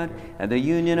of God, and the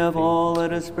union of all,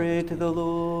 let us pray to the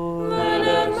Lord.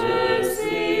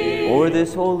 For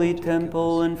this holy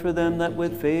temple, and for them that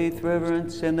with faith,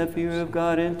 reverence, and the fear of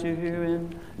God enter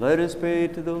herein, let us pray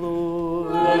to the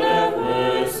Lord.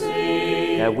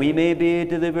 That we may be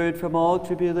delivered from all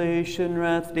tribulation,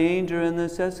 wrath, danger, and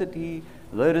necessity,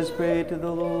 let us pray to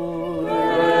the Lord.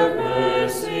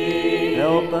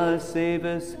 Help us, save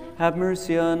us, have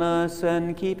mercy on us,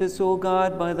 and keep us, O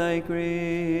God, by thy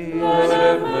grace.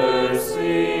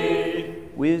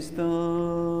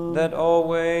 Wisdom. That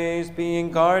always,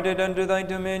 being guarded under thy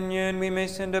dominion, we may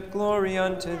send up glory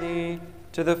unto thee,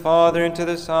 to the Father, and to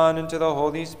the Son, and to the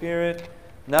Holy Spirit,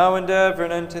 now and ever,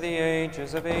 and unto the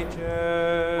ages of ages.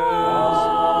 Amen.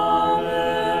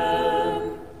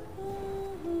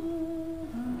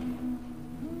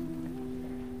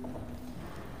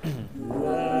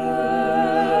 Let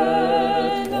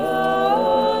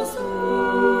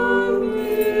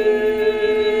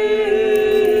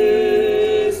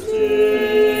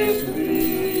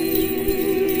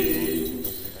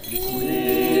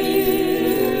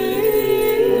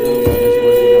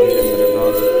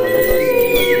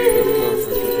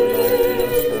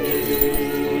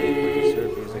us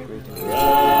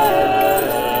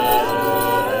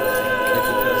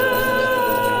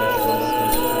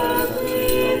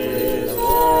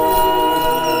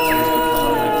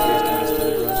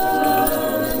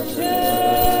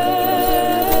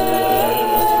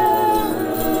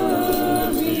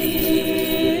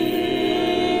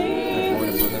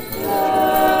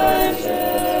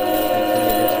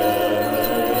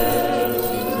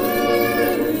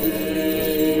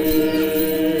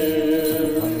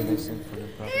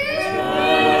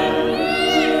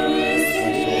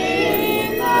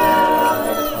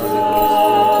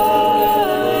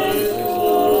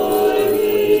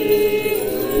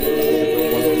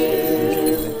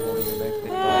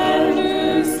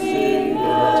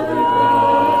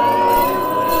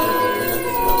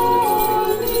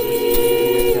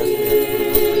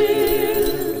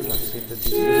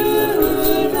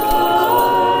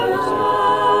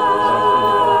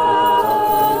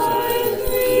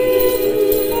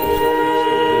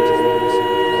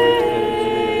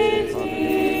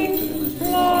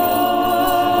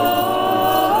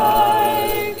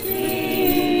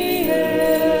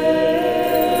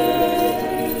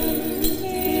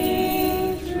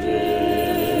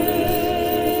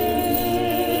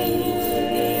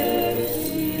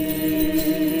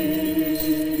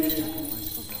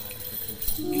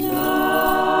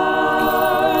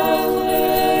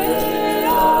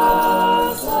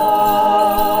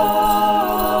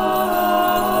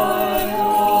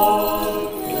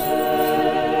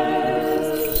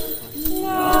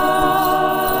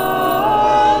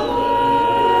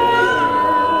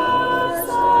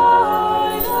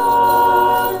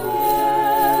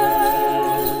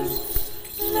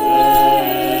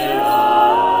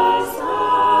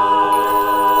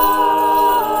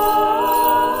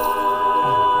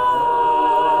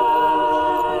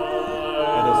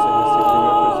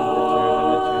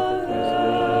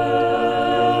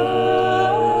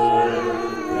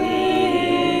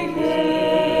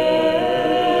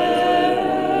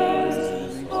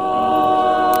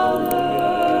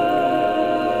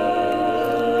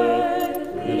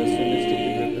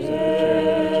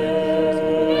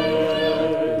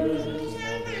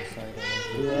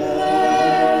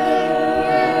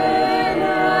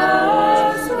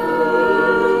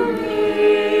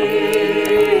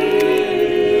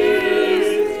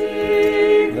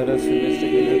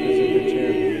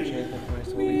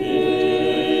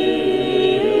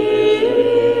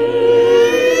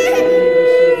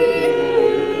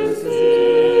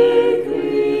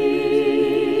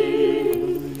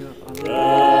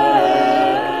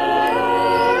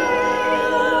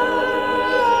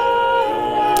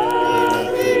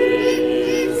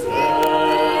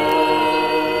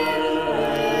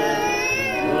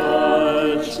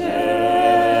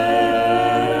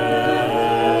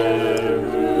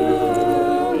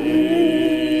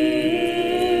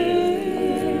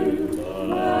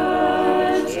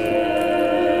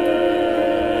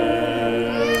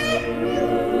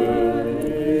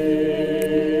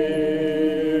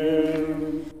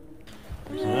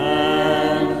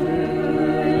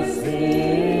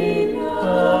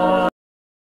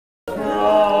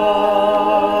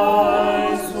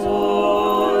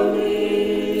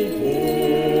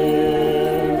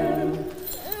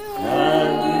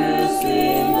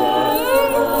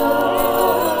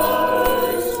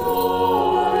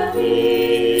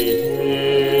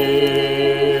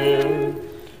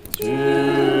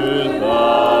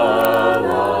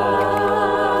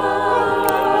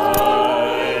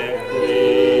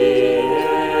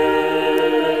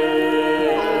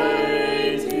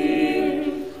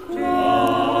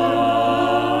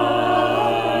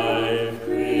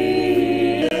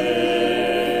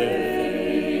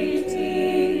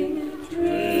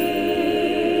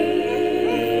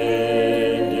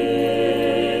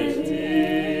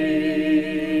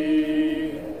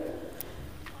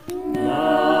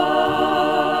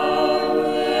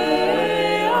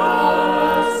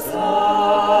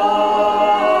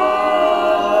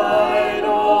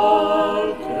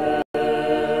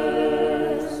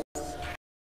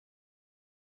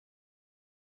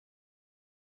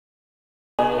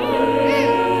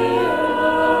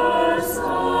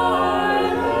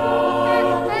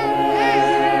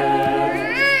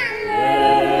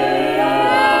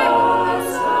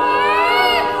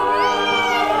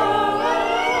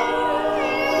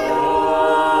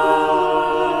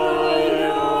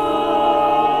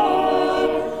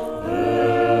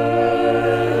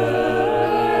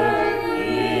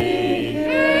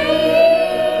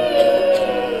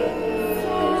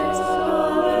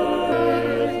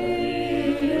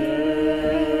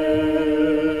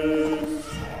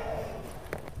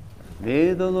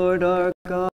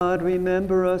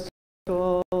remember us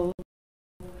all,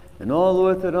 and all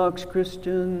Orthodox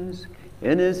Christians,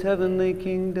 in his heavenly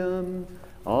kingdom,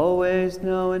 always,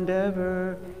 now, and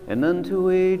ever, and unto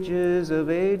ages of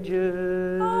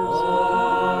ages.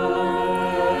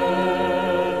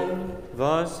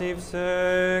 Вас и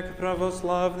всех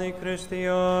православных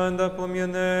христиан да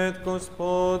помянет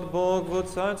Господь Бог во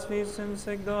Царстве Своем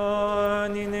всегда,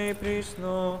 ныне и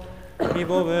присно, и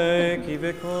во веки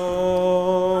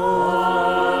веков.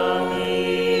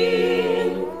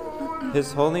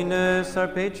 His Holiness, our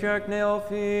Patriarch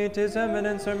Neophyte, His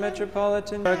Eminence, our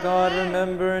Metropolitan, our God,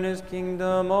 remember in His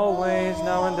kingdom always,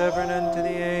 now and ever, and unto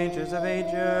the ages of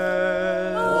ages.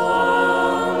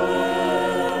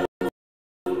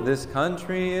 This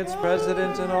country, its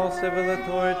president, and all civil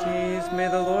authorities, may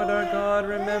the Lord our God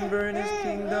remember in His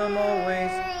kingdom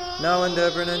always, now and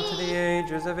ever, and unto the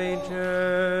ages of ages.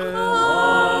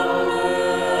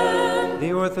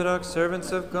 The Orthodox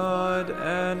servants of God,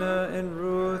 Anna and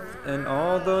Ruth, and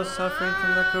all those suffering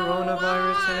from the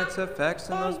coronavirus and its effects,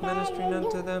 and those ministering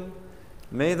unto them,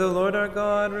 may the Lord our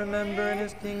God remember in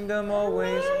His kingdom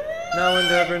always, now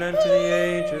and ever, and unto the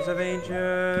ages of ages.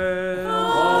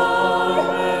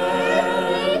 Amen.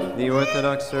 The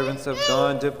Orthodox servants of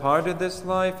God departed this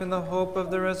life in the hope of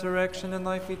the resurrection and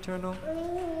life eternal.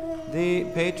 The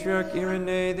Patriarch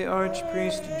Irenee, the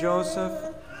Archpriest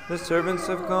Joseph, the servants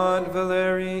of God,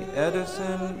 Valerie,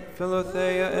 Edison,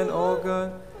 Philothea, and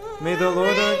Olga, may the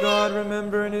Lord our God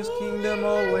remember in His kingdom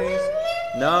always,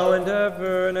 now and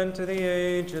ever, and unto the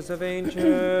ages of ages.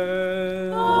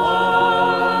 Amen.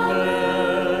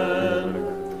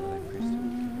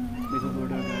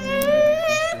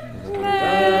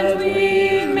 That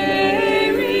we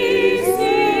may receive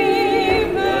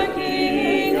the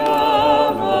King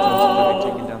of all,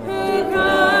 who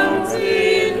comes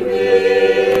in peace,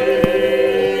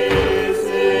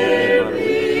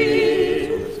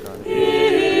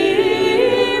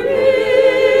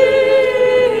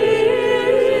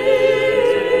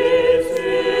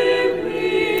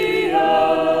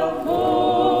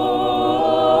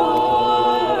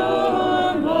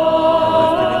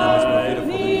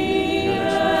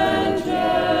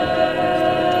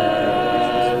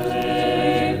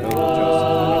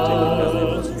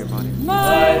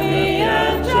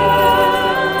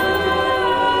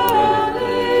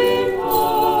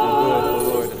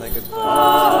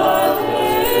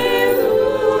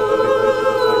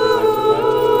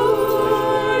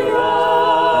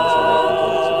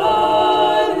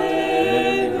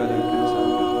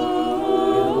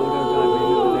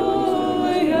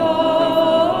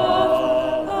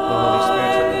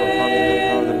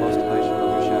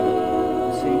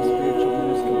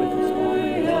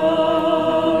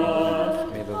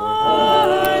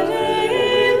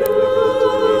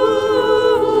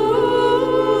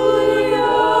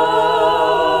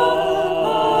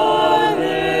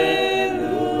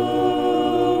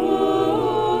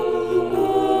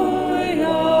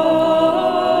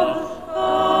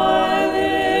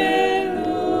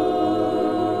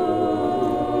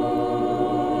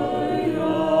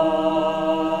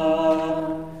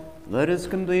 Let us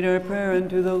complete our prayer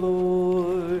unto the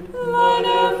Lord. Lord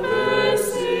have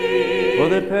mercy. For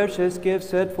the precious gifts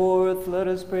set forth, let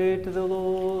us pray to the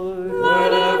Lord.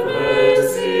 Lord have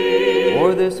mercy.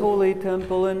 For this holy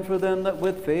temple, and for them that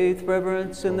with faith,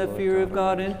 reverence, and the fear of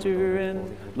God enter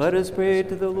herein, let us pray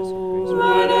to the Lord.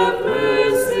 Lord have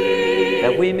mercy.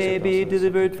 That we may be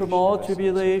delivered from all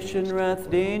tribulation, wrath,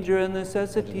 danger, and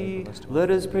necessity, let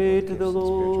us pray to the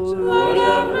Lord. Lord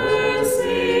have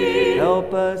mercy.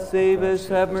 Help us, save us,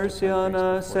 have mercy on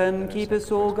us, and keep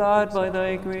us, O God, by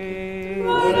thy grace.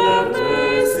 Lord have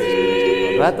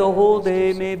mercy. That the whole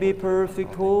day may be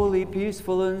perfect, holy,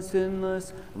 peaceful, and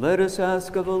sinless, let us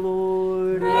ask of the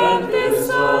Lord. Grant this,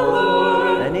 O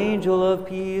Lord. An angel of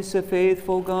peace, a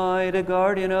faithful guide, a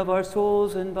guardian of our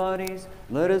souls and bodies,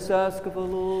 let us ask of the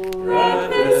Lord.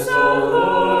 Grant this, O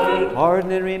Lord.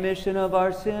 Pardon and remission of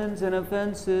our sins and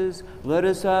offenses, let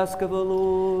us ask of the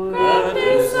Lord. Grant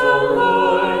this, O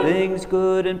Lord. Things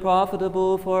good and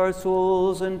profitable for our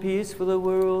souls and peace for the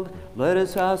world, let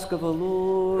us ask of the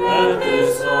Lord. Grant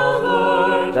this, O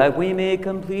Lord. That we may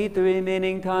complete the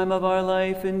remaining time of our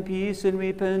life in peace and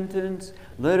repentance,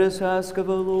 let us ask of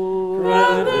the Lord.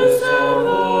 Grant this, O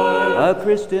Lord. A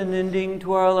Christian ending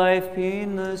to our life,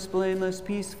 painless, blameless,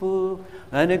 peaceful,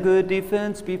 and a good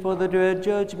defense before the dread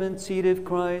judgment seat of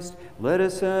Christ, let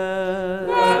us ask.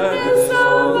 Grant this,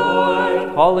 O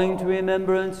Lord. Calling to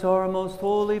remembrance our most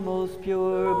holy, most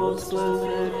pure, most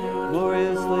blessed,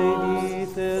 glorious Lady,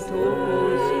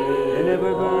 Theotokos, and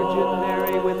ever Virgin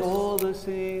Mary with all the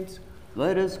saints,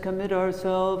 Let us commit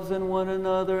ourselves and one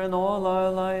another and all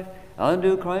our life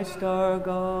unto Christ our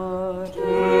God. To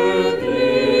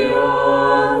thee,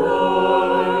 O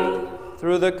Lord.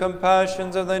 Through the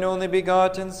compassions of thine only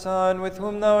begotten Son, with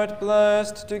whom thou art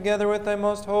blessed, together with thy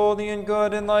most holy and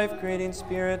good and life-creating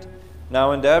Spirit,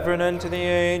 now and ever and unto the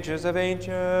ages of ages.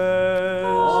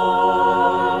 Amen.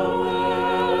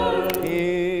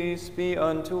 Peace be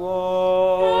unto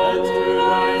all. And to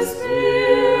thy spirit.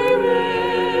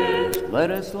 Let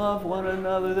us love one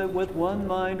another, that with one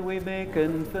mind we may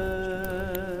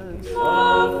confess. The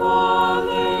Father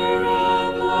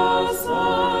and the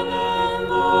Son and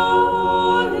the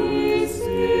Holy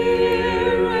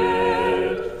Spirit,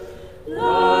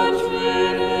 the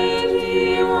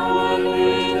Trinity, one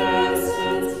in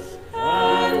essence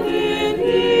and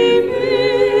indivisible.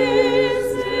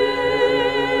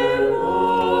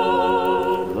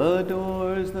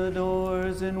 The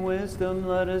doors in wisdom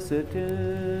let us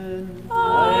attend.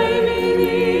 I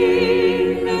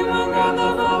believe in one God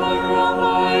the Father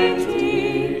Almighty,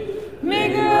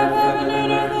 maker of heaven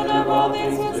and earth and of all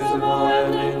things visible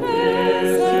and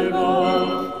invisible,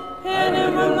 and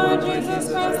in one Lord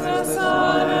Jesus Christ, the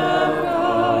Son of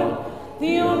God,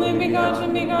 the only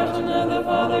begotten of the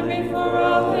Father before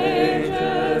all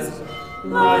ages,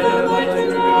 light of light,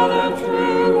 true God of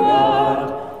true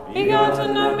God,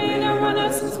 begotten, not made, and one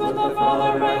essence with the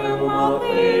Father, by whom all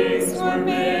things were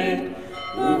made,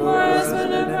 who for us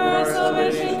and for our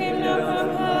salvation came down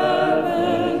from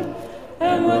heaven,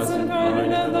 and was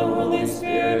incarnate of the Holy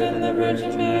Spirit and the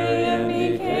Virgin Mary, and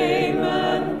became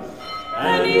man.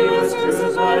 And he was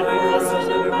crucified for us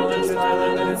under Pontius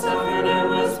Pilate, and suffered and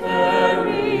was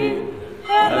buried.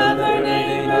 And the third day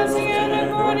he rose again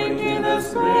according to the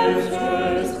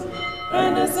Scriptures,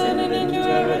 and ascended into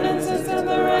heaven and sits at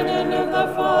the right hand of the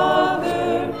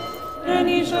Father. And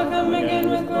he shall come again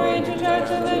with glory to judge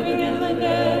the living and the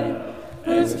dead,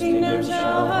 whose kingdom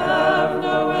shall have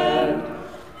no end.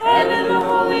 And in the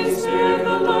Holy Spirit,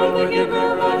 the Lord, the giver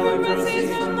of life, who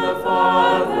proceeds from the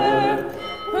Father,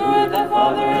 who with the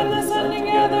Father and the Son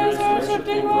together is worshipped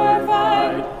and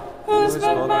glorified, who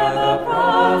spoke by the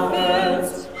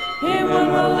prophets, in one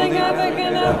holy Catholic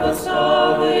and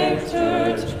Apostolic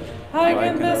Church, I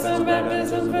confess and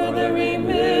baptism for the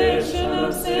remission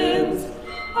of sins.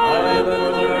 I live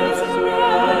for the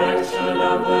resurrection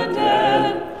of the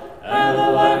dead and the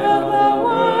life of the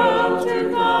world to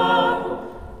come.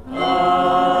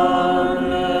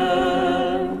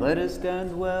 Amen. Let us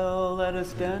stand well, let us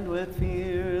stand with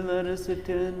fear, let us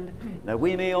attend, that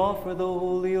we may offer the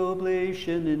holy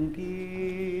oblation in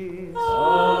peace.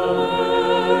 A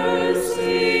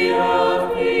mercy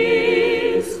of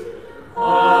peace,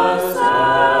 a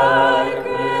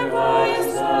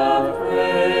sacrifice of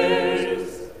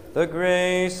praise. The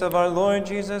grace of our Lord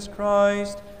Jesus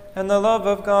Christ, and the love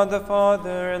of God the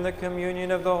Father, and the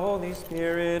communion of the Holy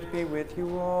Spirit be with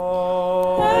you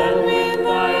all. And with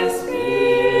thy spirit.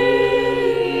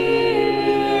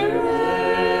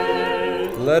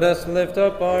 Let us lift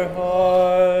up our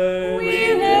hearts.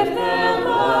 We lift them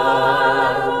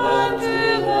up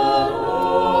unto the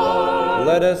Lord.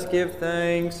 Let us give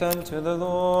thanks unto the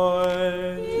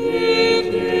Lord.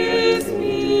 It is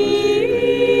meet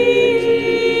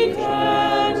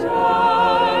and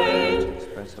right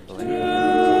Expressible to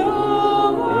and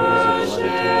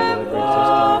worship the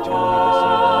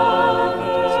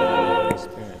Father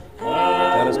Spirit. and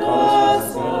Let us call us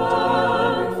from the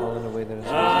and fallen away that is the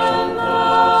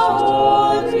Holy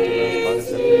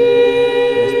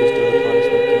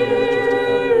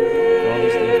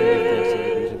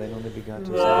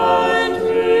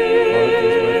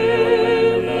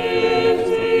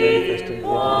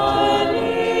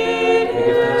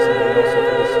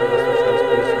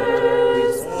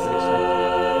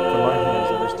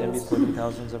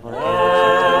thousands of our brothers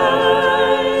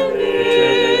and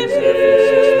sisters, the cherubims, seraphim,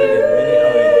 6 million,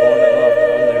 many-eyed, borne aloft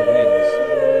on their wings,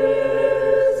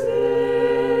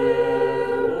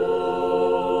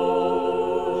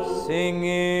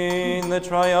 singing the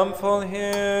triumphal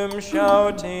hymn,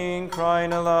 shouting,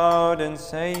 crying aloud, and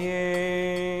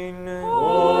saying,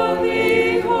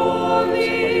 Holy,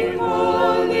 holy,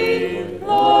 holy,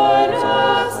 Lord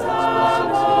of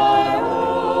Sabaoth,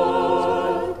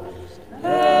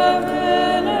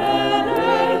 heaven and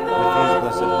earth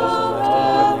are full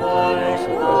of thy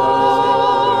glory.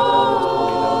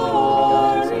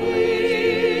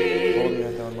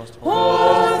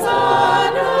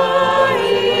 Hosanna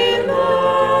in the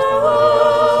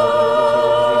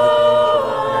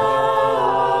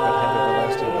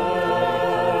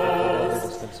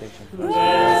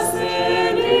Blessed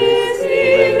is he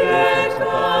that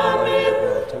cometh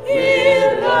in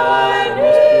thy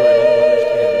name.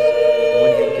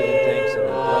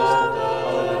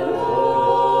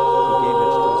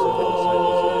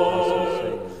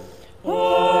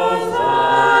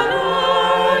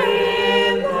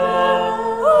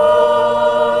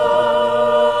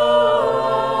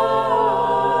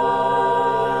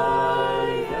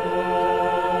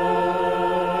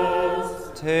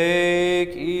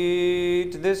 Take,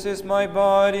 eat, this is my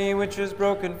body which is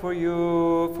broken for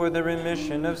you for the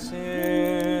remission of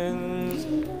sins.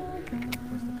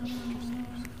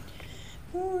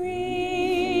 We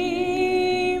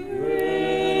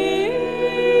praise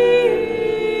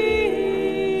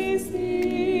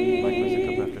thee. Likewise the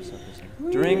cup after supper, say,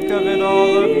 drink of it,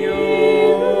 all of you.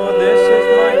 This is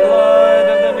my blood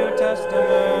of the New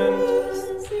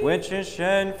Testament, which is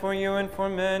shed for you and for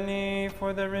many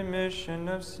for the remission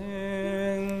of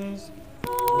sins.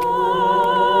 Mindful,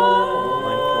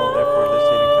 therefore, of the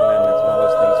saving commandments and all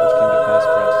those things which came to pass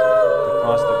for us, the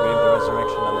cross, the grave, the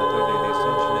resurrection, on the third day, the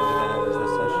ascension into the heavens, the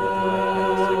session of the right hand,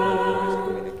 the second and glorious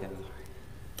coming again.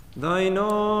 Thine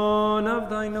own of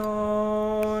thine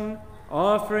own,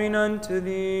 offering unto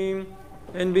thee,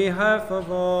 in behalf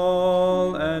of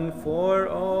all and for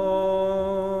all.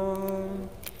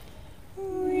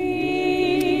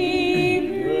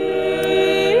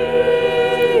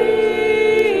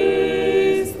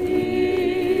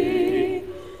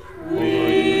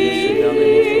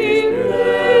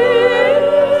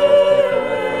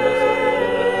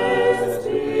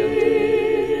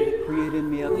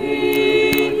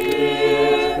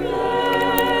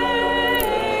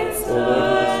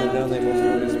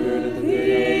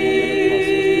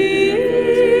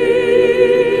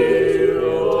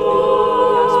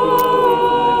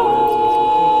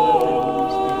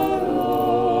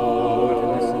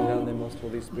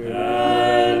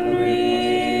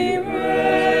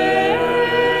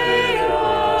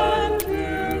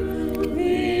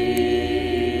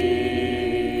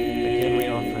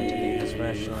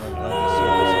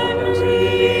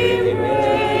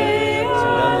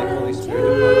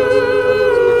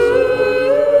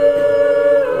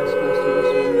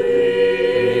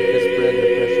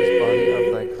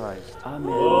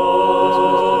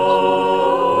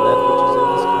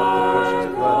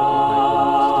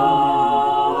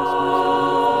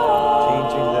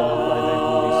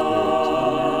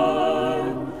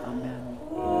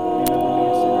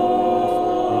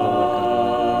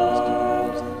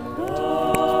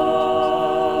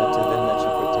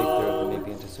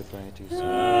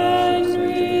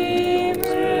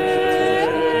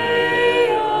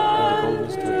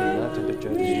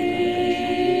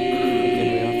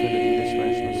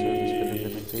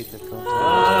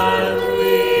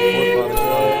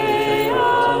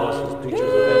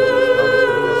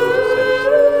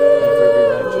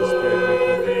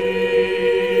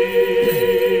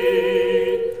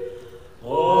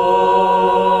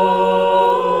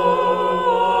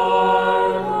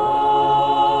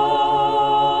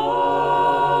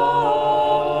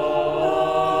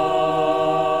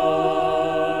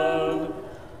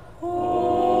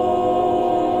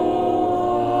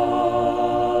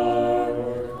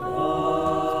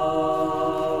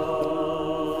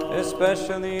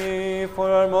 Especially for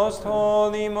our most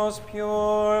holy, most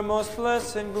pure, most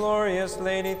blessed, glorious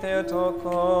Lady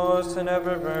Theotokos and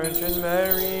ever Virgin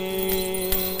Mary.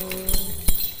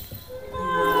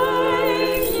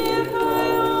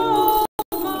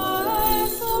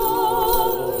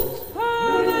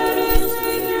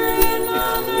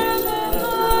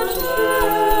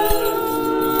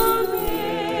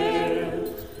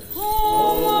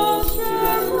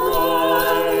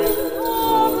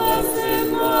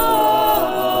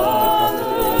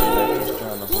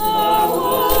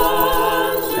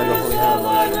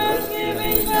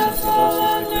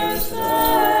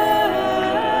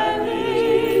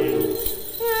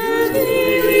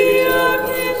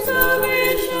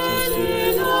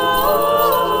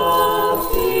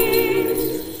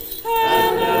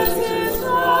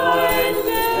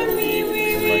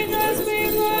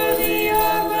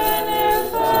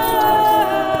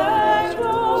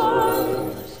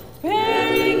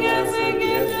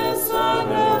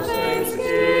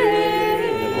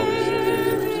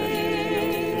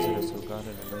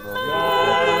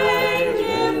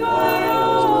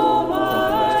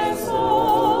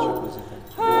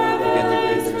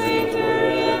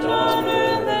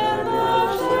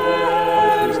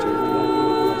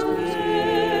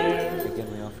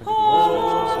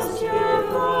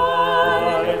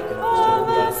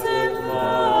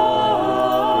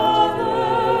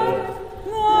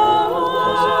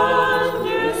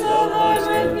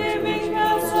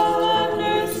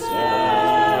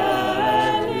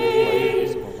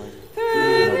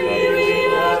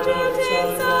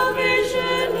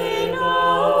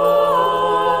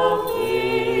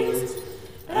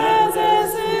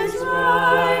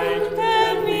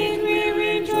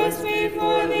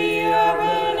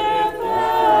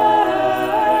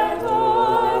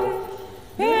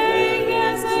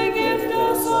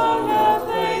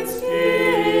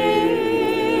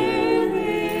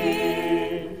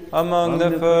 Among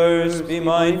the first, be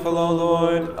mindful, O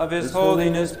Lord, of His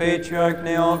Holiness Patriarch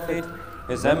Neophyte,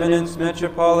 His Eminence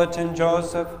Metropolitan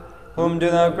Joseph, whom do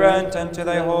thou grant unto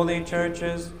thy holy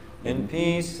churches, in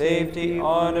peace, safety,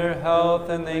 honor, health,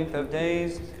 and length of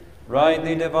days,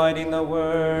 rightly dividing the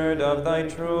word of thy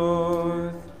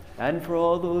truth. And for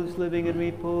all those living in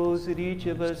repose that each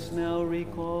of us now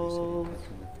recalls.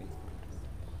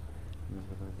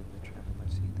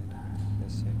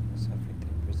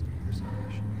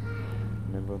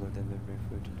 Remember, Lord, that every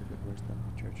fruit and good works done in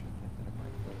the church and that are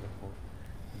mindful of the whole,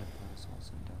 and apply us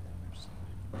also down thy mercy.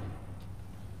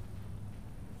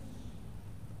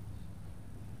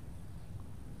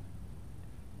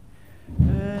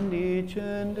 And each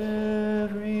and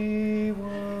every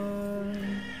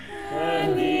one.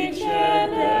 And each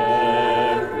and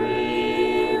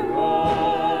every one.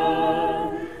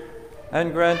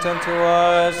 And grant unto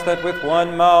us that with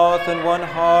one mouth and one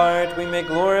heart we may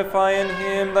glorify in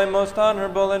Him thy most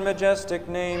honorable and majestic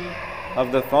name,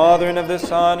 of the Father, and of the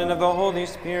Son, and of the Holy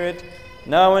Spirit,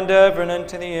 now and ever, and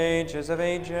unto the ages of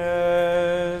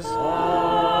ages.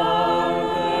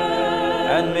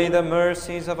 And may the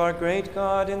mercies of our great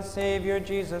God and Savior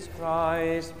Jesus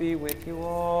Christ be with you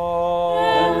all.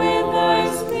 And with thy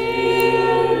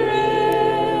spirit.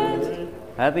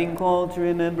 Having called to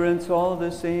remembrance all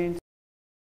the saints,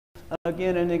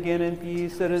 again and again in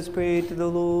peace, let us pray to the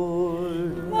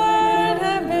Lord. Lord,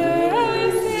 have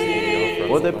mercy.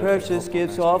 For the precious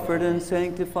gifts offered and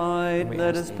sanctified,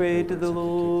 let us pray to the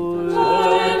Lord.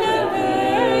 Lord, have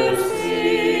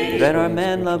mercy. That our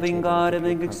man-loving God,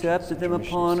 having accepted them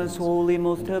upon us, holy,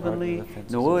 most heavenly,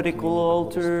 noetical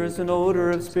altars, an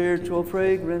odor of spiritual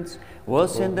fragrance, will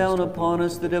send down upon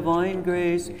us the divine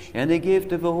grace and the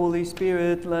gift of the Holy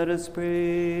Spirit. Let us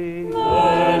pray.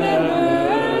 Lord, have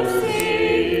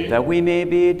mercy. That we may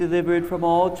be delivered from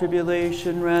all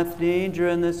tribulation, wrath, danger,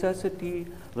 and necessity,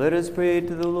 let us pray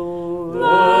to the Lord.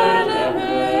 Lord, have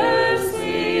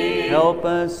mercy. Help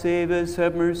us, save us,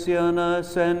 have mercy on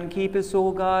us, and keep us,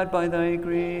 O God, by thy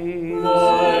grace.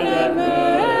 Lord, have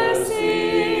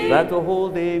mercy. That the whole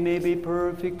day may be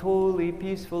perfect, holy,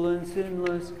 peaceful, and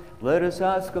sinless, let us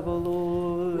ask of the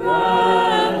Lord.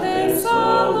 Grant this,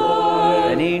 O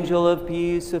Lord. An angel of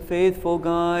peace, a faithful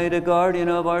guide, a guardian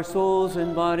of our souls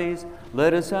and bodies,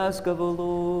 let us ask of the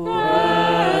Lord.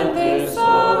 Grant this, O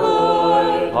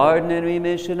Lord. Pardon and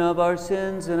remission of our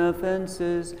sins and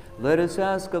offenses, let us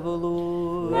ask of the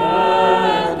Lord.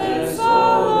 Grant this, O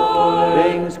Lord.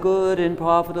 Things good and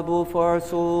profitable for our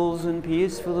souls and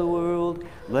peace for the world,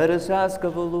 let us ask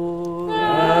of the Lord.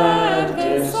 Grant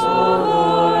this, O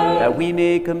Lord. That we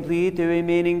may complete the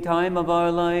remaining time of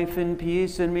our life in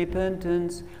peace and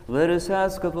repentance, let us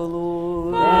ask of the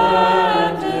Lord.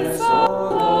 Grant this, O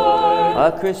Lord.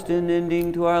 A Christian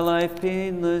ending to our life,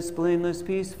 painless, blameless,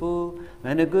 peaceful,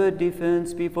 and a good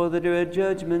defense before the dread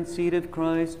judgment seat of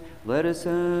Christ, let us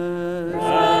ask.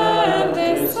 Grant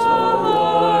this, O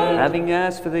Lord. Having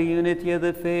asked for the unity of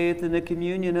the faith and the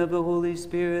communion of the Holy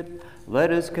Spirit, let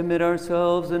us commit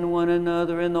ourselves and one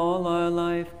another in all our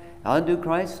life unto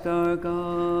Christ our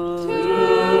God. To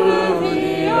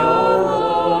thee, O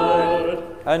Lord.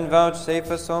 And vouchsafe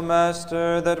us, O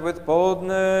Master, that with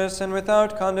boldness and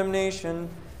without condemnation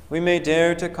we may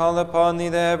dare to call upon thee,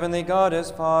 the heavenly God,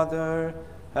 as Father,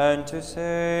 and to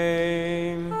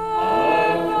say,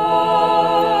 Our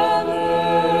Father,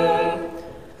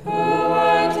 who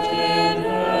art in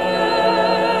heaven,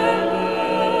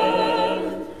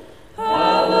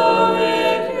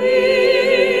 hallowed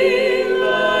be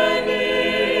thy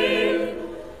name.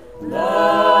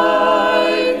 Thy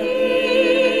kingdom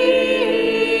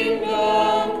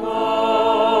come.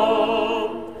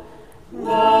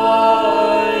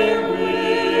 Thy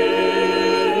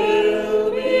will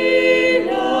be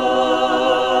done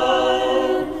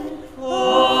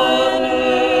on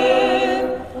earth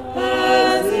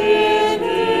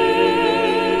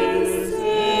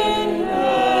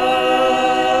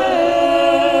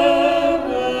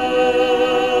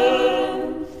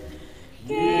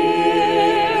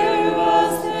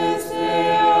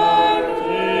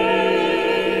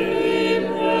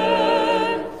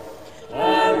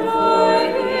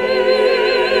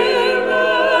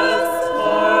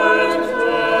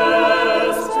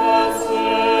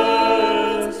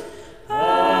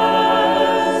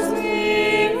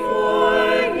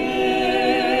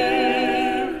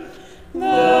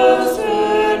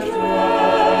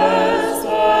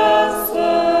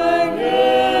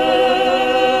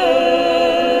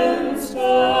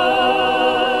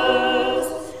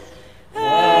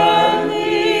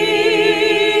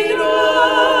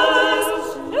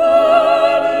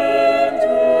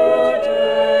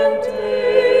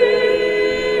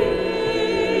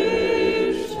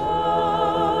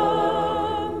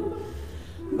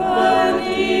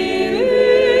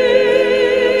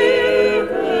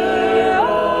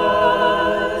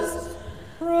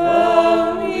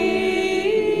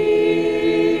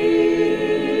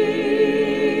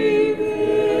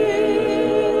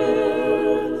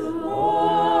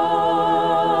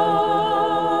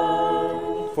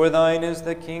For thine is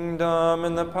the kingdom,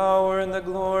 and the power, and the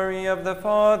glory of the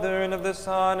Father, and of the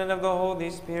Son, and of the Holy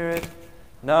Spirit,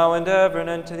 now and ever, and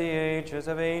unto the ages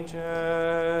of ages.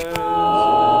 Amen.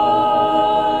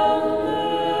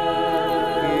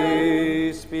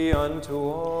 Peace be unto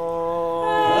all.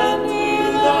 And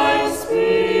to thy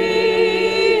spirit.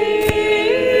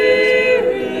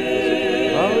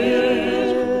 Bow your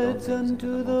heads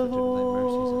unto the Lord.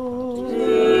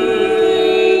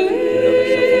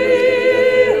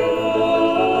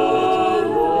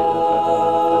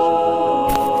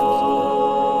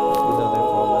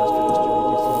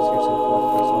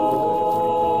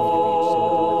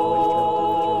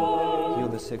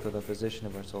 The physician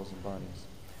of our souls and bodies.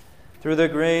 Through the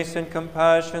grace and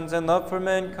compassions and love for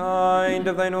mankind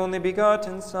of thine only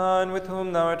begotten Son, with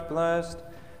whom thou art blessed,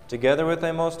 together with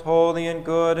thy most holy and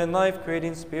good and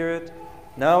life-creating Spirit,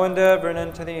 now and ever and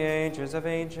unto the ages of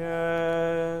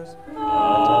ages.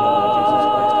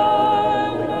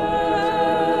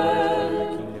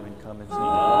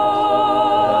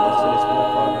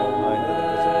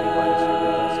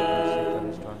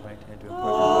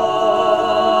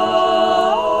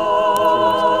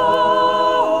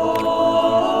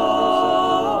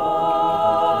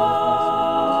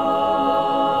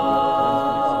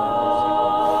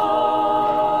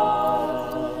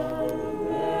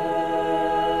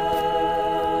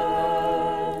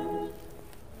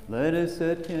 Let us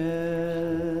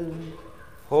attend.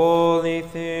 Holy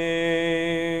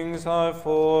things are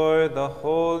for the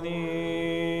holy.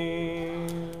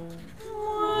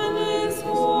 One is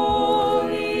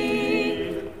holy,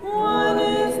 one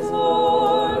is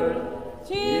Lord,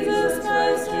 Jesus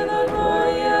Christ in the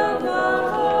glory of the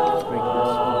Father.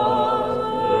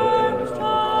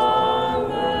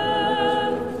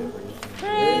 Amen.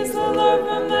 Praise the Lord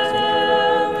from the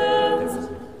heavens,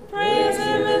 praise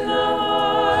him in the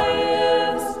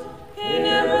highest, in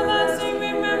everlasting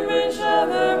remembrance shall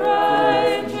the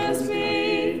righteous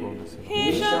be.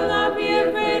 He shall not be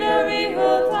afraid of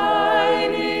evil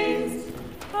tidings.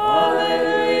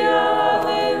 Hallelujah,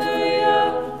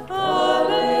 hallelujah,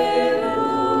 hallelujah.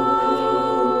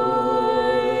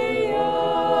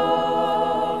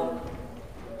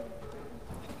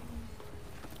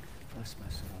 Bless my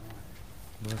soul, Lord.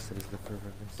 Blessed is the fervor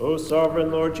of his. O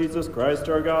sovereign Lord Jesus Christ,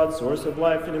 our God, source of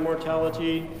life and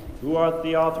immortality, who art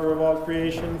the author of all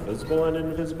creation, visible and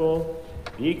invisible,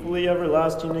 the equally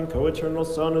everlasting and co-eternal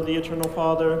Son of the eternal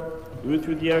Father, who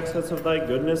through the excess of thy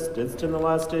goodness didst in the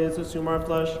last days assume our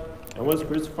flesh, and was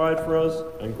crucified for us,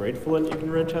 ungrateful and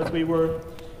ignorant as we were,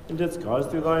 and didst cause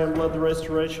through thy own blood the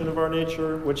restoration of our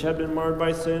nature, which had been marred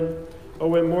by sin.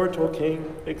 O immortal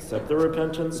King, accept the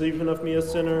repentance even of me a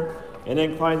sinner, and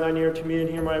incline thine ear to me and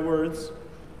hear my words.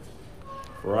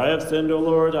 For I have sinned, O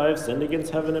Lord, I have sinned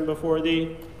against heaven and before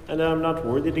thee, and am not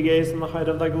worthy to gaze on the height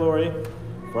of thy glory.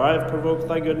 For I have provoked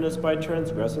thy goodness by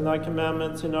transgressing thy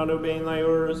commandments and not obeying thy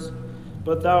orders.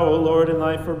 But thou, O Lord, in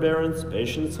thy forbearance,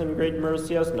 patience, and great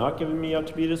mercy, hast not given me up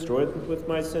to be destroyed with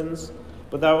my sins,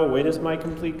 but thou awaitest my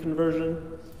complete conversion.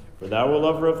 For thou, O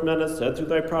lover of men, hast said through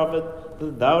thy prophet,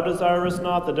 that thou desirest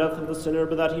not the death of the sinner,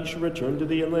 but that he should return to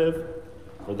thee and live.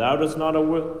 For thou dost not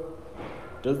will,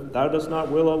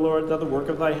 O Lord, that the work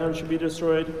of thy hand should be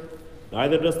destroyed.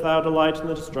 Neither dost thou delight in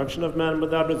the destruction of men,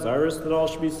 but thou desirest that all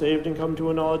should be saved and come to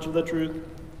a knowledge of the truth.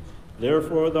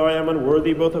 Therefore, though I am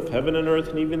unworthy both of heaven and earth,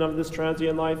 and even of this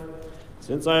transient life,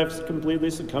 since I have completely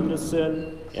succumbed to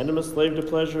sin, and am a slave to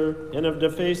pleasure, and have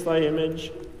defaced thy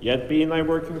image, yet being thy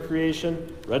work in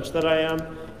creation, wretch that I am,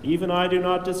 even I do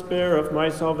not despair of my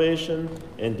salvation,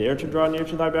 and dare to draw near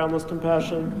to thy boundless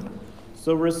compassion.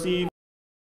 So receive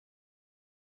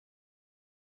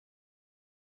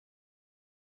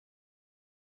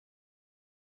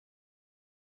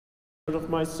of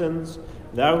my sins,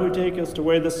 thou who takest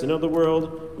away the sin of the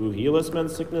world, who healest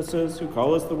men's sicknesses, who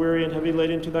callest the weary and heavy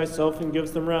laden to thyself and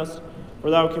gives them rest. For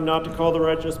thou came not to call the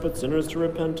righteous, but sinners to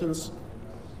repentance.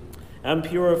 And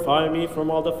purify me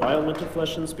from all defilement of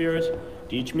flesh and spirit.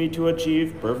 Teach me to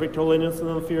achieve perfect holiness in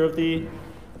the fear of thee,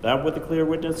 that with the clear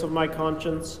witness of my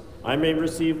conscience I may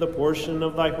receive the portion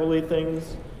of thy holy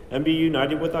things, and be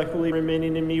united with thy holy,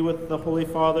 remaining in me with the Holy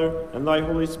Father and thy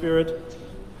Holy Spirit.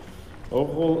 O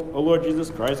Lord Jesus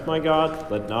Christ, my God,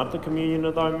 let not the communion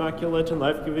of thy immaculate and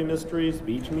life-giving mysteries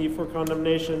be to me for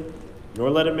condemnation, nor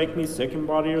let it make me sick in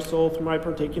body or soul through my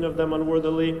partaking of them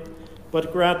unworthily,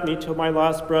 but grant me till my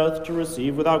last breath to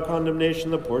receive without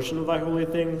condemnation the portion of thy holy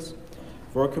things,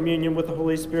 for communion with the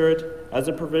Holy Spirit as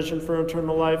a provision for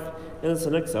eternal life, and as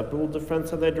an acceptable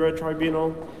defense of thy dread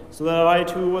tribunal, so that I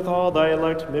too with all thy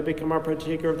elect may become a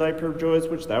partaker of thy pure joys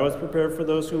which thou hast prepared for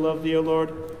those who love thee, O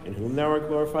Lord, in whom thou art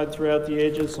glorified throughout the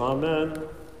ages. Amen.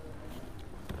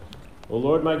 O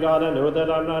Lord my God, I know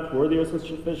that I am not worthy or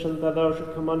sufficient that thou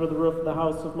should come under the roof of the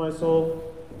house of my soul.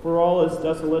 For all is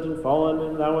desolate and fallen,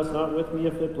 and thou wast not with me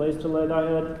a fit place to lay thy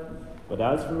head. But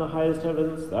as from the highest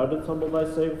heavens thou didst humble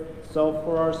thyself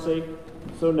for our sake,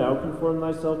 so now conform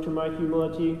thyself to my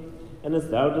humility. And as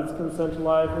thou didst consent to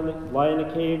lie in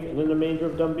a cave and in a manger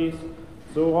of dumb beasts,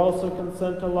 so also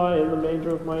consent to lie in the manger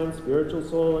of my unspiritual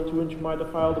soul, and to enter my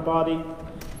defiled body.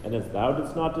 And as thou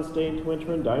didst not disdain to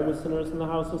enter and dine with sinners in the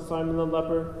house of Simon the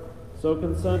leper, so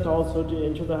consent also to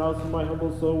enter the house of my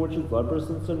humble soul, which is leprous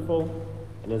and sinful.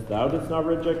 And as thou didst not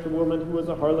reject the woman who was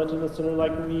a harlot and a sinner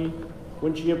like me,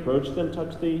 when she approached and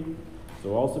touched thee,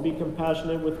 so also be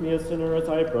compassionate with me a sinner as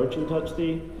I approach and touch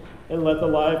thee, and let the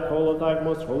live coal of thy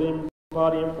most holy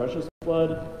body and precious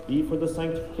blood be for the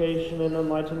sanctification and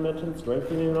enlightenment and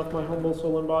strengthening of my humble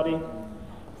soul and body,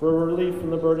 for a relief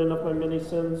from the burden of my many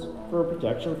sins, for a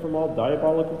protection from all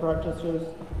diabolical practices,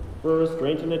 for a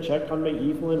restraint and a check on my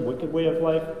evil and wicked way of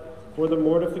life, for the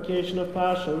mortification of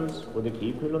passions, for the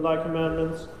keeping of thy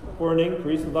commandments, for an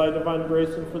increase of thy divine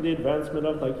grace, and for the advancement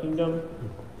of thy kingdom.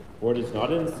 For it is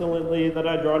not insolently that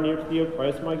I draw near to thee, O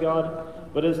Christ my God,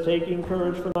 but as taking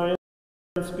courage from thy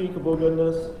unspeakable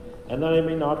goodness, and that I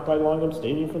may not by long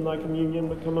abstaining from thy communion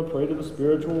become a prey to the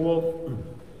spiritual wolf.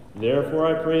 Therefore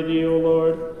I pray thee, O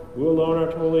Lord, who alone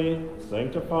art holy,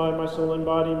 sanctify my soul and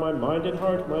body, my mind and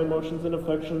heart, my emotions and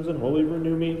affections, and wholly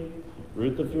renew me.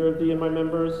 Root the fear of thee in my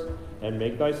members, and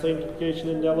make thy sanctification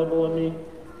indelible in me.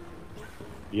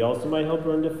 Be also my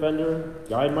helper and defender,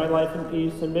 guide my life in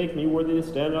peace, and make me worthy to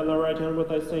stand on thy right hand with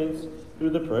thy saints, through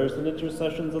the prayers and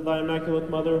intercessions of thy immaculate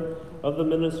mother, of the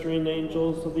ministering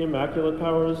angels, of the immaculate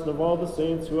powers, and of all the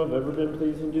saints who have ever been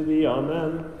pleasing to thee.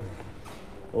 Amen.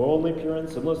 O only pure and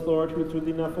sinless Lord, who through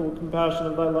the ineffable compassion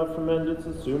of thy love for men didst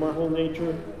assume our whole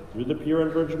nature, through the pure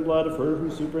and virgin blood of her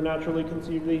who supernaturally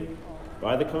conceived thee,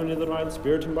 by the coming of the divine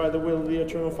Spirit and by the will of the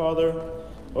eternal Father,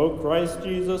 O Christ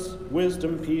Jesus,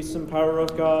 wisdom, peace, and power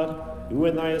of God, who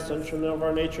in thy ascension of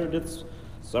our nature didst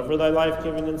suffer thy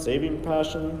life-giving and saving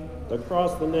passion, the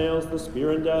cross, the nails, the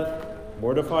spear, and death,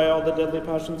 mortify all the deadly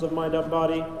passions of mind and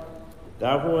body,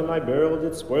 thou who in thy burial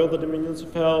didst spoil the dominions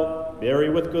of hell, bury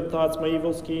with good thoughts my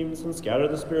evil schemes, and scatter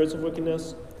the spirits of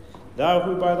wickedness, thou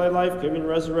who by thy life-giving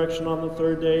resurrection on the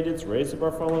third day didst raise up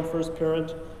our fallen first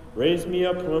parent, raise me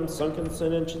up who am sunk in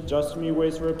sin, and should just me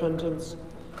ways of repentance.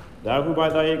 Thou who by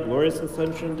thy glorious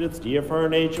ascension didst deify our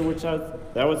nature which thou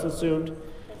hast assumed,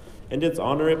 and didst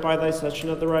honor it by thy session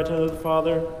at the right hand of the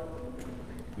Father,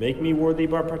 make me worthy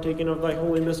by partaking of thy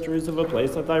holy mysteries of a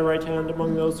place at thy right hand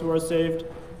among those who are saved.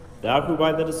 Thou who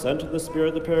by the descent of the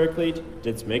Spirit the Paraclete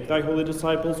didst make thy holy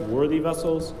disciples worthy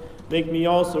vessels, make me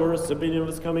also a recipient of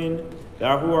his coming.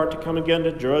 Thou who art to come again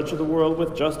to judge the world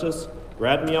with justice,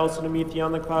 grant me also to meet thee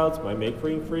on the clouds, my Maker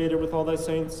and Creator, with all thy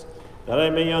saints, that I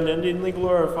may unendingly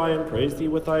glorify and praise thee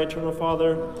with thy eternal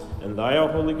Father, and thy all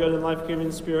holy, good, and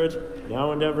life-giving Spirit,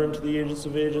 now and ever into the ages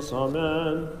of ages.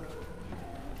 Amen.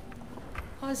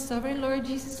 O sovereign Lord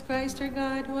Jesus Christ, our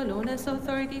God, who alone has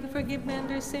authority to forgive men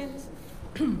their sins,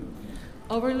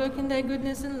 overlook in thy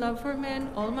goodness and love for men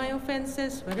all my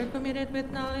offenses, whether committed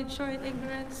with knowledge or in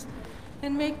ignorance,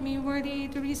 and make me worthy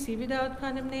to receive without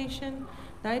condemnation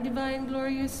thy divine,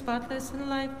 glorious, spotless, and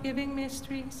life-giving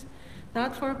mysteries,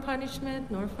 not for punishment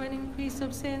nor for an increase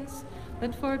of sins,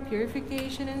 but for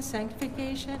purification and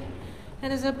sanctification,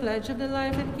 and as a pledge of the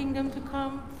life and kingdom to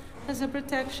come, as a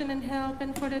protection and help,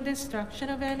 and for the destruction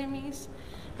of enemies,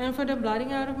 and for the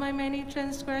blotting out of my many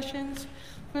transgressions.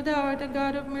 For thou art a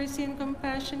God of mercy and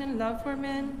compassion and love for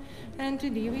men, and to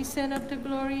thee we send up the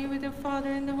glory with the Father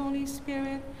and the Holy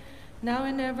Spirit, now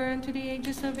and ever, unto the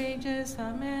ages of ages.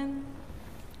 Amen.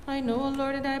 I know, O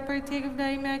Lord, that I partake of thy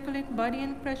immaculate body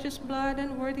and precious blood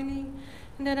unworthily,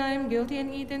 and that I am guilty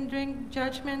and eat and drink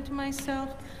judgment to myself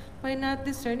by not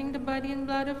discerning the body and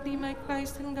blood of thee, my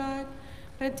Christ and God.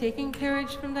 But taking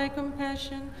courage from thy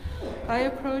compassion, I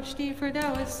approach thee, for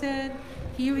thou hast said,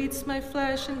 he who eats my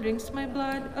flesh and drinks my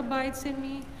blood abides in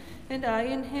me, and I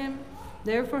in him.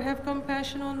 Therefore have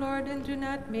compassion, O Lord, and do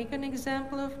not make an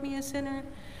example of me a sinner,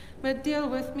 but deal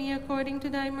with me according to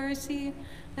thy mercy,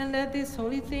 and let these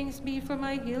holy things be for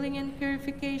my healing and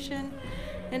purification,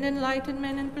 and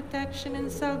enlightenment and protection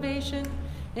and salvation,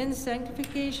 and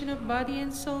sanctification of body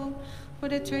and soul, for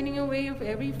the turning away of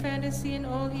every fantasy and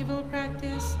all evil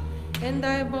practice, and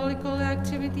diabolical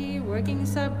activity working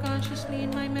subconsciously in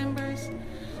my members,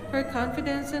 for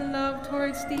confidence and love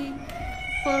towards thee,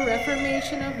 for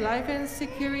reformation of life and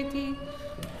security,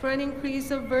 for an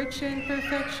increase of virtue and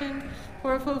perfection,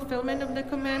 for fulfillment of the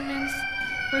commandments,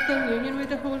 for communion with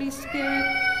the Holy Spirit,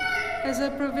 as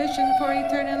a provision for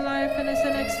eternal life, and as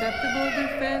an acceptable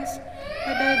defense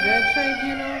at thy dread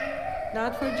tribunal,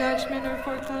 not for judgment or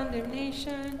for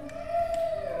condemnation.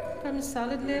 From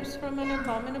solid lips, from an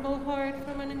abominable heart,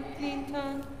 from an unclean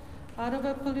tongue, out of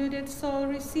a polluted soul,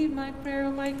 receive my prayer,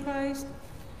 O my Christ.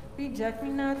 Reject me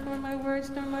not for my words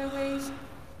nor my ways,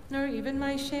 nor even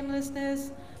my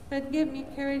shamelessness, but give me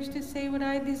courage to say what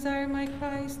I desire, my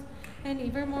Christ, and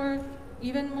even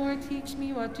more teach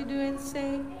me what to do and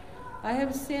say. I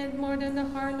have sinned more than the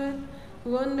harlot,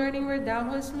 who on learning where thou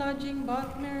wast lodging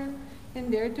bought myrrh,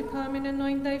 and dared to come and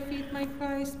anoint thy feet, my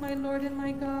Christ, my Lord and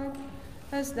my God.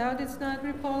 As thou didst not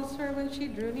repulse her when she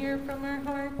drew near from her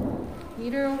heart,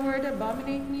 neither a word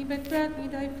abominate me, but grant me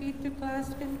thy feet to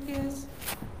clasp and kiss.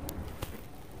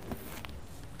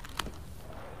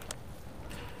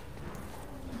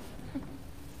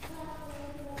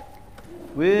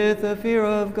 With the fear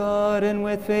of God and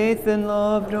with faith and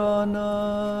love draw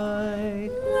nigh.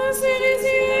 Blessed is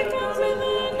he that comes in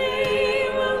the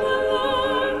name of the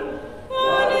Lord.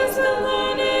 God is the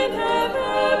Lord and hath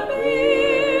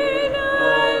appeared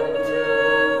unto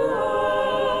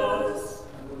us.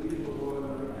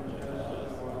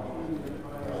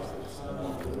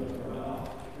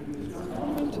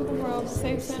 Into the world,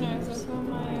 save sinners, of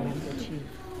whom I am chief.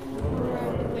 For I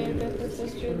believe that this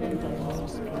is true, that thou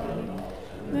hast body,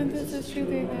 that this is true,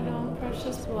 thine own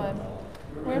precious blood.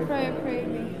 Wherefore I pray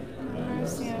thee, have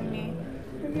mercy on me,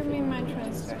 forgive me my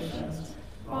transgressions,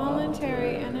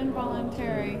 voluntary and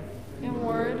involuntary, in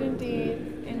word and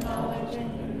deed, in knowledge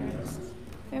and ignorance.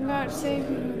 And vouchsafe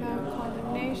me without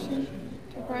condemnation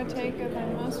to partake of thy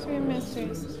most great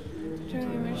mysteries, to the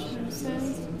remission of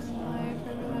sins and life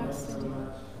everlasting.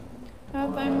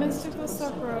 At thy mystical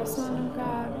supper, O Son of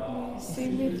God, we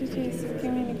receive thee to taste the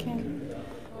communicant.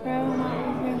 For I will not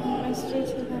reveal the mystery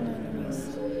to thine enemies,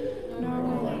 nor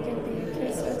will I give thee a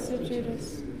kiss as to Judas,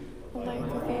 but like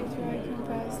the thief do I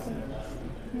confess thee.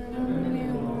 Remember me,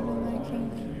 O Lord, in thy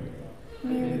kingdom.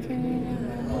 May the communion of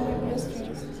thy holy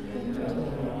mysteries be joy,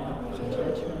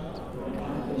 judgment,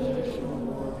 condemnation,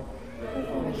 but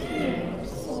for the healing of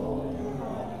soul and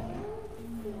body.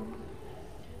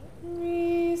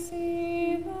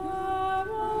 Receive the body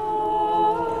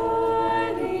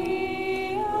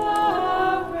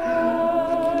of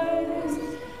Christ,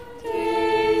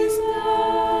 taste the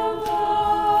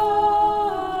fountain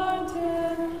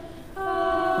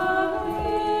of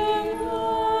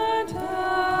immortality.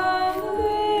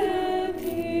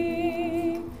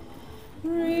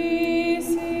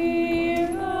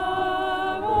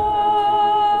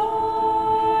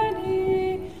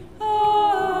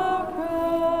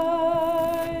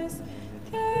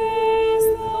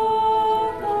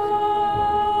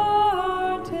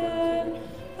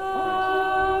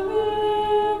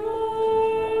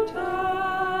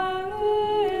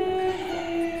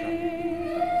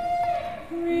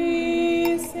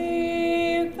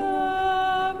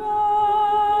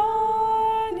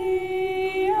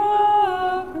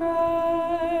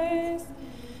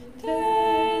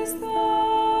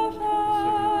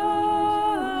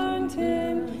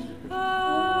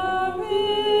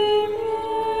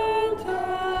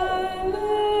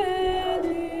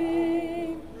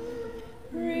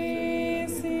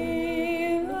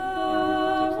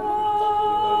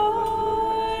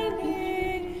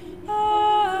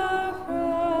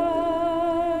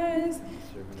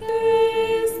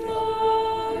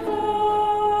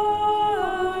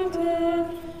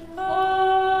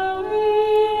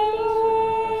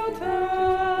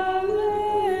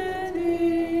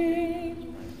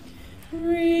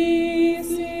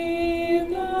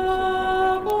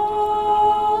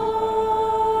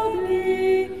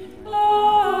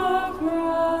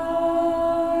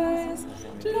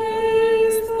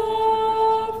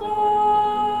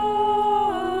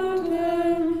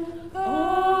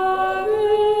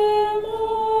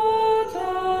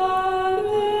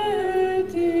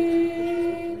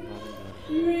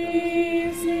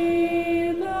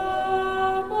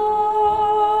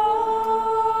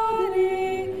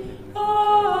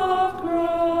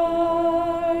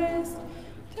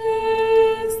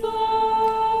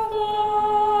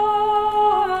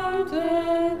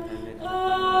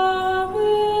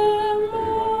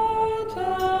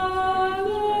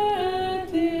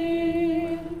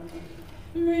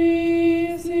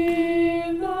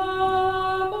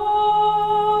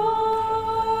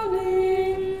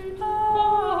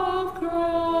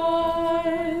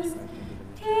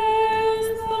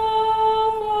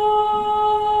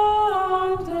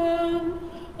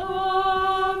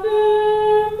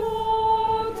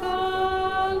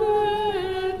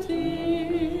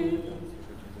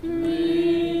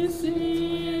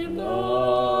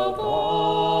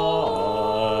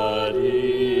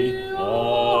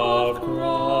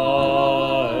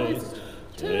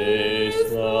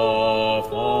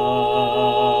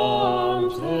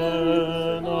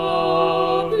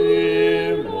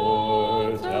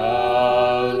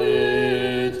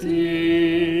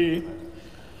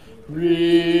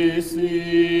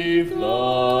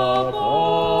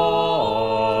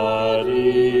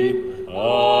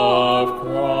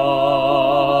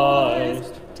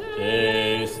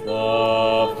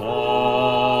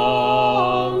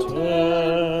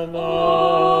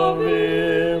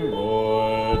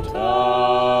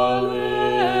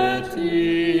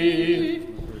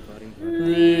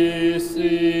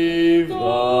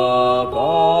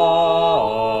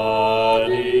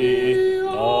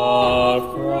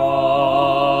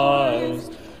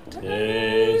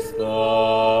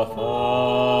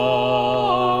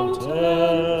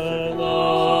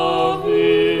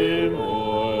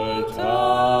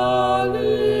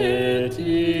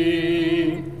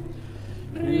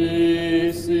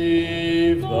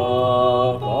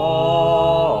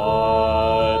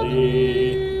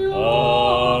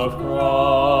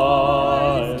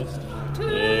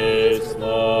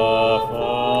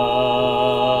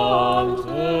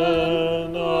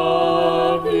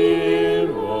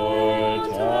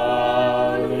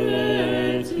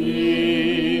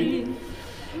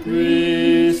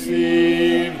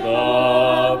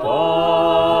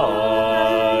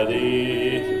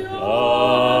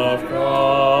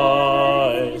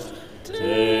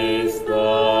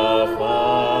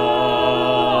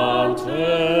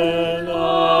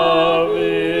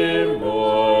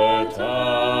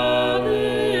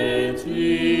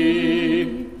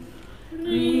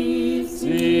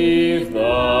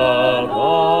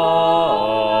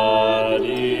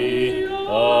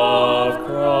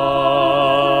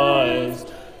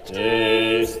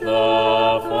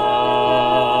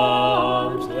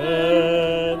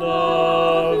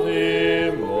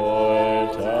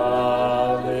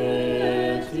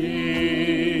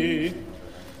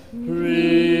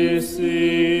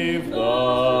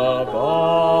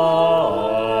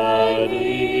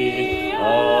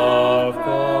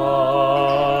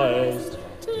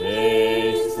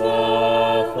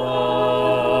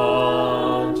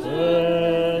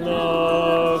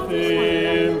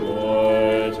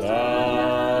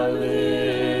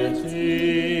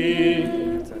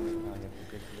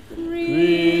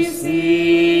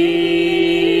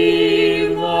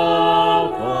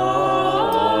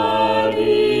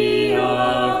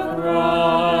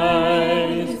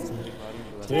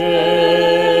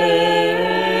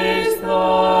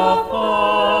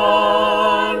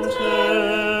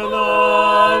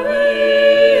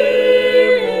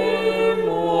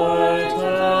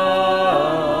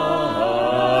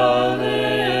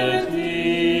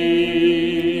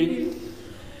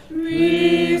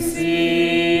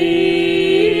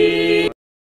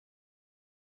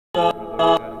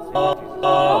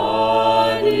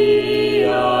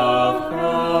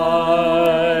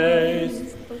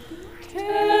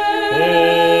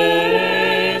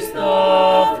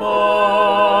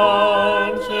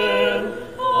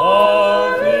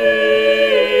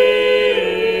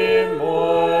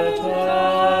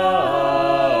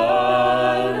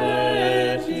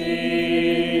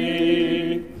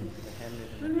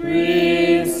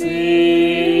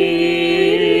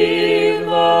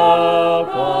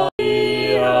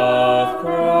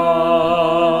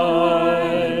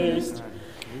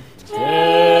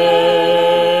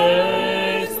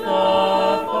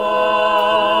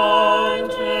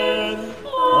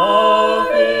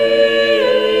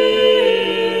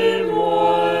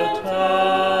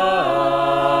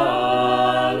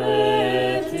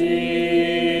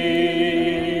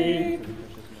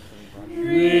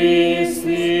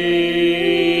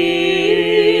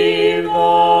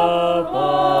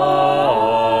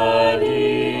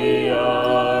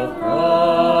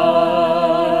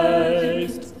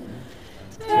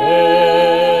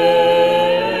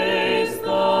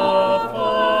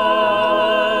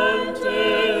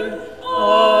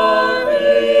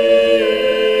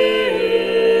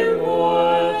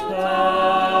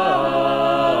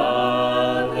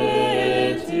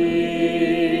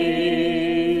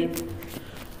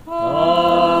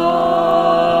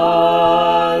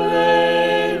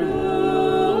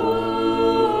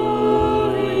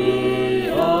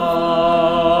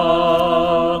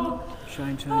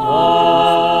 shine, shine.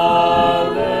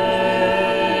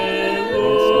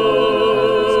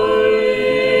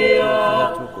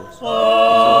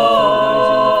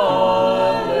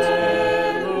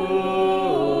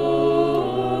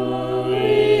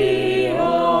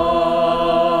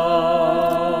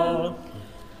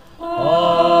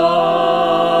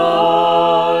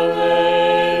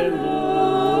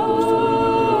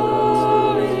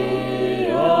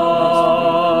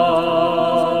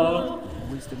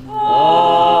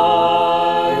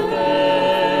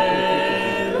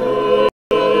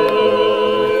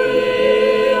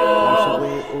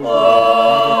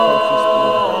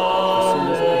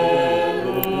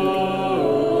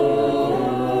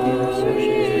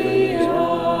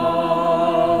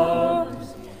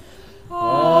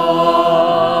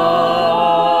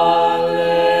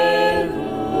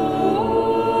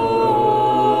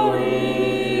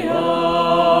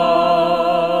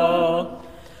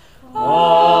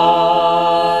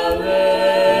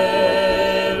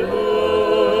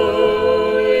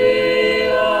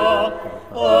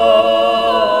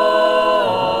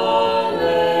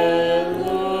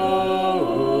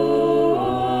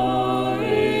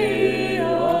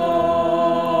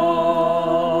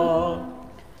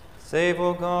 Save,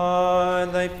 O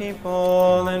God, thy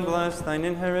people, and bless thine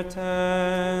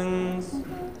inheritance.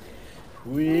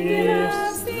 We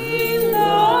have seen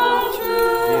the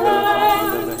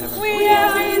truth. We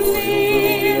have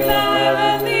received the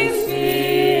heavenly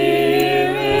Spirit.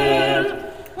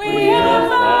 We have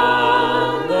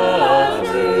found the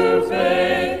true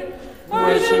faith,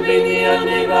 worshiping the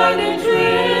undivided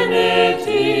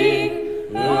Trinity,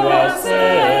 who has saved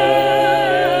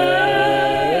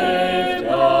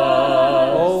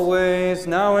us. Always,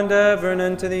 now and ever, and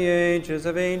unto the ages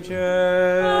of ages.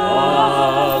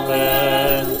 Amen.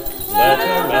 Let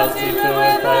your mouth be filled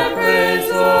with thy praise,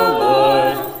 O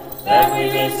Lord, that we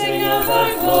may sing of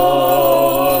thy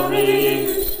glory.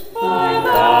 For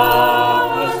thou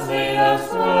hast made us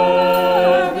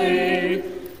worthy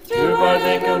to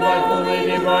partake of thy holy,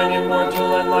 divine,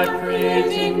 immortal, and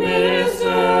life-creating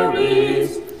mysteries.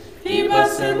 Keep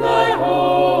us in thy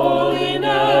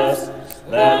holiness,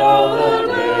 that all the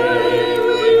day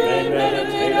we may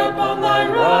meditate upon thy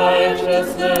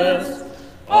righteousness.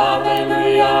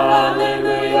 Alleluia,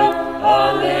 alleluia,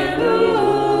 alleluia.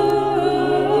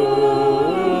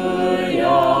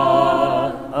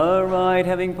 Aright,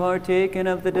 having partaken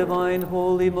of the divine,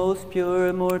 holy, most pure,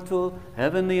 immortal,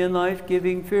 heavenly, and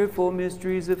life-giving, fearful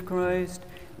mysteries of Christ,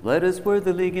 let us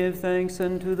worthily give thanks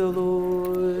unto the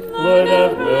Lord. Lord,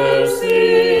 have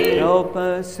mercy. Help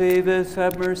us, save us,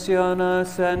 have mercy on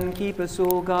us, and keep us,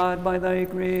 O God, by thy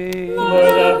grace. Lord,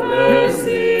 have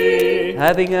mercy.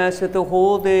 Having asked that the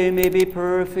whole day may be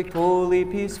perfect, holy,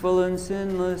 peaceful, and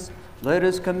sinless, let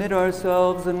us commit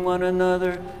ourselves and one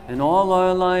another and all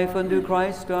our life unto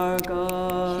Christ our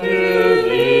God. To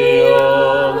thee,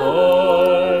 O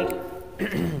Lord.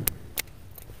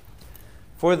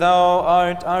 For thou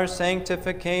art our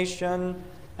sanctification,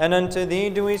 and unto thee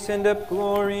do we send up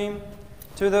glory,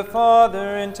 to the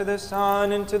Father, and to the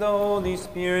Son, and to the Holy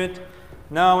Spirit,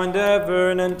 now and ever,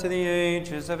 and unto the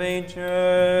ages of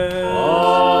ages.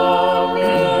 Amen.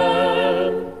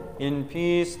 In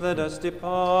peace let us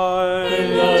depart.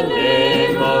 In the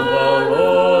name of the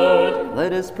Lord.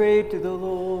 Let us pray to the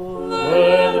Lord.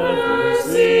 Lord, have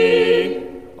mercy.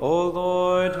 O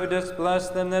Lord, who dost bless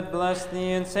them that bless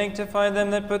thee, and sanctify them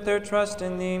that put their trust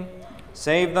in thee,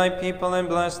 save thy people and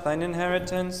bless thine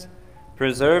inheritance.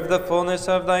 Preserve the fullness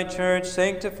of thy church,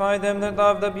 sanctify them that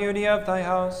love the beauty of thy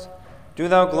house. Do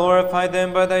thou glorify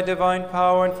them by thy divine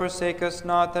power, and forsake us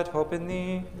not that hope in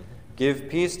thee. Give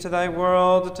peace to thy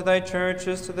world, to thy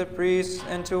churches, to the priests,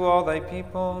 and to all thy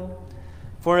people.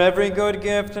 For every good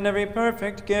gift and every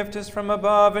perfect gift is from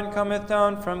above, and cometh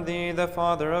down from thee, the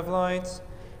Father of lights.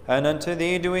 And unto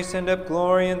thee do we send up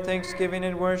glory and thanksgiving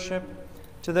and worship,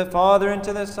 to the Father, and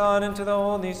to the Son, and to the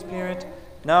Holy Spirit,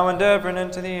 now and ever, and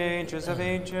unto the ages of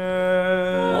ages.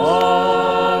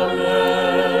 Amen.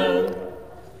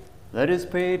 Let us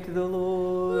pray to the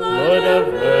Lord. Lord, have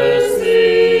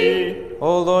mercy.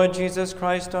 O Lord Jesus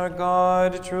Christ, our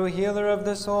God, true healer of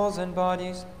the souls and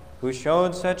bodies, who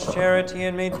showed such charity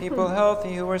and made people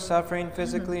healthy who were suffering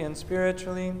physically and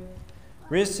spiritually,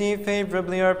 receive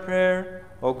favorably our prayer.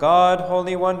 O God,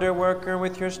 holy wonder worker,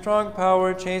 with your strong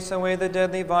power chase away the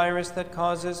deadly virus that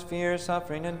causes fear,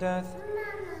 suffering, and death.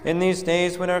 In these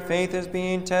days when our faith is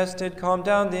being tested, calm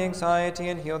down the anxiety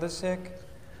and heal the sick.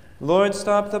 Lord,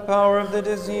 stop the power of the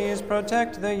disease,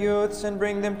 protect the youths, and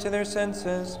bring them to their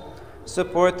senses.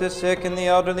 Support the sick and the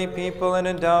elderly people, and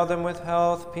endow them with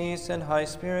health, peace, and high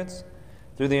spirits.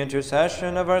 through the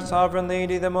intercession of our Sovereign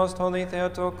Lady, the Most Holy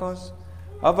Theotokos,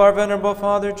 of our Venerable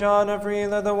Father John of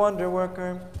Rila, the Wonder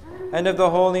Worker, and of the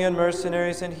holy and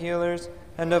mercenaries and healers,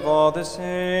 and of all the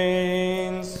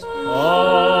saints.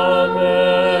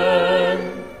 Amen.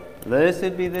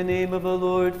 Blessed be the name of the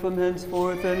Lord from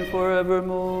henceforth and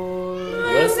forevermore.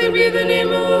 Blessed be the name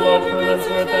of the Lord from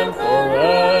henceforth and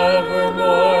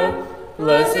forevermore.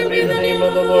 Blessed be the name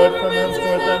of the Lord from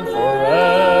henceforth and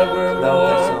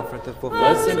forevermore.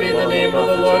 Blessed be the name of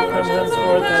the Lord from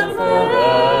henceforth and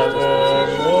forevermore.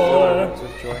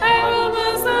 I will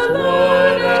bless the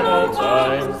Lord at all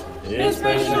times. His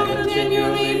praise shall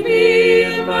continually be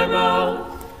in my mouth.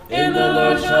 In the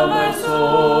Lord shall my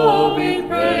soul be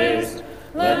praised.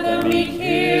 Let the meek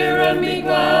hear and be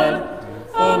glad.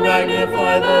 Oh,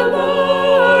 magnify the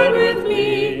Lord with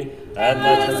me, and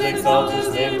let us exalt his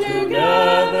name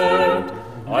together.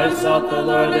 I sought the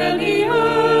Lord, and he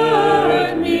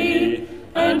heard me,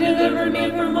 and delivered me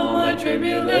from all my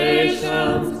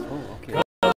tribulations. Come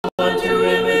unto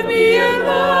him and be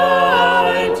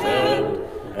enlightened,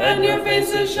 and your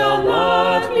faces shall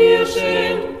not be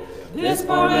ashamed. This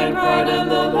poor man cried, and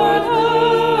the Lord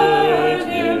heard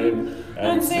him,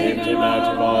 and saved him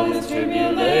out of all his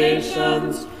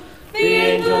tribulations. The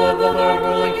angel of the Lord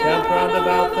will encamp round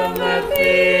about them that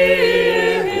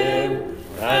fear him,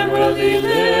 and will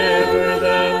deliver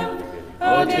them.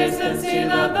 O taste and see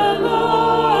that the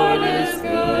Lord is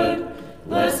good.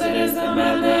 Blessed is the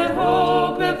man that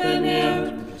hopeth in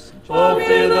him. O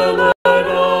fear the Lord,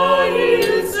 all ye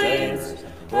his saints,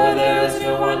 for there is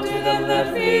no one to them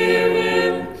that fear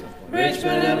him. Rich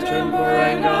men have turned poor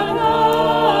and gone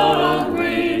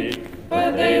hungry,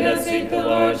 but they that seek the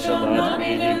Lord shall not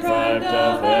be deprived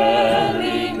of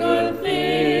any good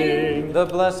thing. The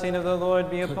blessing of the Lord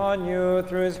be upon you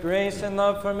through his grace and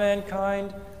love for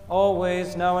mankind,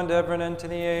 always, now and ever, and unto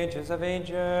the ages of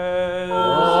ages. Amen.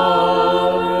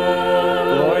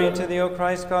 Glory to thee, O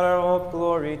Christ, God our hope,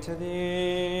 glory to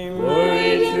thee.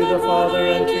 Glory to the Father,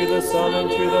 and to the Son, and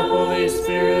to the Holy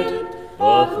Spirit,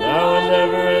 both now and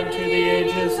ever, and to the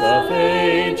ages of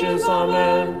ages.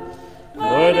 Amen.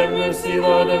 Lord have mercy,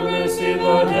 Lord have mercy,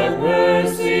 Lord have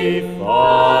mercy,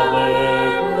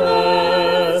 Father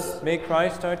bless. May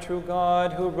Christ, our true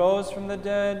God, who rose from the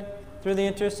dead, through the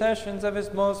intercessions of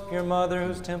his most pure mother,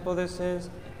 whose temple this is,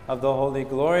 of the holy,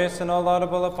 glorious, and all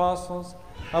laudable apostles,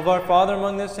 of our Father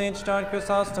among the saints, John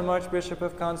Chrysostom, Archbishop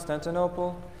of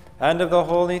Constantinople, and of the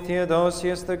holy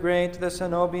Theodosius the Great, the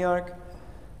Cenobiarch,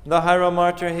 the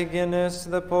hieromartyr Hyginus,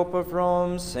 the Pope of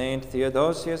Rome, Saint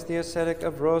Theodosius the ascetic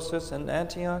of Rhosus and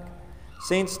Antioch,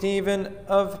 Saint Stephen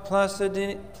of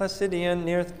Placidian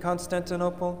near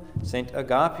Constantinople, Saint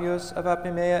Agapius of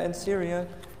Apamea in Syria,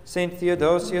 Saint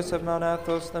Theodosius of Mount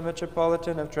Athos, the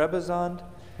Metropolitan of Trebizond,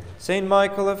 Saint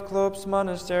Michael of Clopes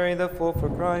Monastery, the Fool for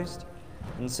Christ,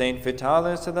 and Saint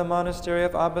Vitalis of the Monastery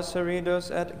of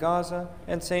Abbasaridos at Gaza,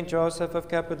 and Saint Joseph of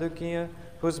Cappadocia,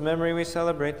 whose memory we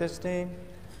celebrate this day,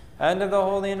 and of the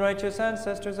holy and righteous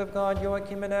ancestors of God,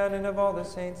 Joachim and Anne, and of all the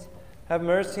saints. Have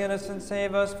mercy on us and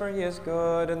save us, for he is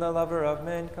good and the lover of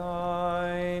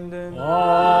mankind. Amen.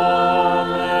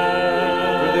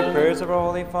 Through the prayers of our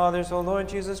holy fathers, O Lord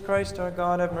Jesus Christ, our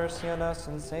God, have mercy on us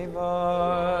and save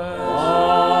us.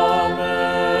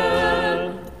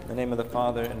 Amen. In the name of the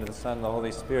Father, and of the Son, and the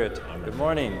Holy Spirit. Good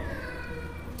morning,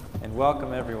 and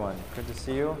welcome everyone. Good to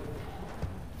see you.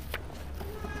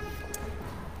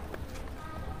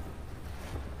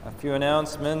 A few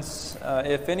announcements.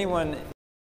 If anyone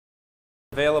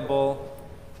available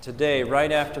today,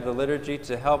 right after the liturgy,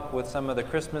 to help with some of the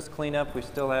Christmas cleanup. We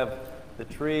still have the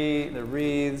tree, the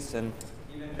wreaths, and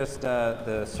just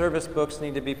the service books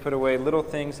need to be put away, little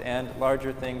things and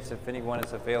larger things. If anyone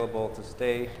is available to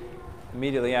stay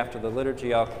immediately after the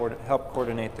liturgy, I'll help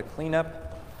coordinate the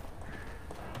cleanup.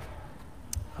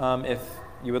 If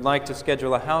you would like to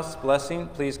schedule a house blessing,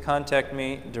 please contact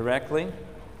me directly.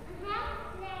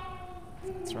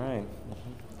 That's right.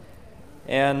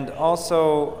 And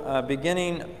also,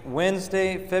 beginning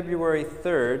Wednesday, February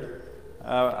 3rd,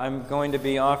 I'm going to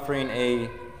be offering a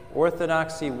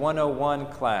Orthodoxy 101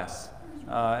 class.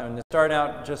 I'm going to start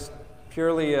out just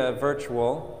purely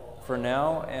virtual for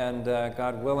now, and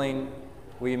God willing,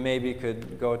 we maybe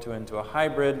could go into a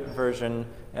hybrid version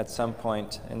at some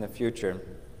point in the future.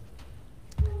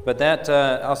 But that,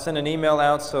 I'll send an email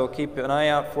out, so keep an eye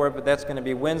out for it, but that's going to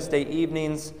be Wednesday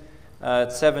evenings at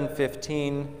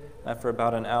 7:15. For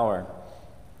about an hour.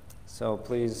 So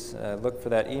please look for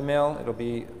that email. It'll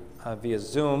be via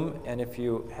Zoom, and if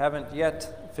you haven't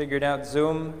yet figured out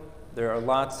Zoom, there are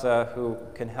lots who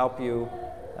can help you.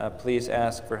 Please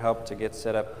ask for help to get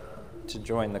set up to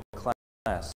join the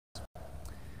class.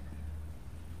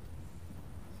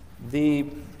 The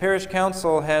Parish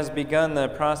Council has begun the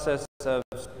process of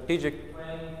strategic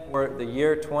planning for the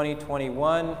year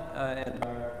 2021, and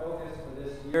our focus for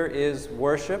this year is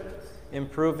worship,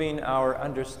 improving our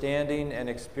understanding and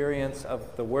experience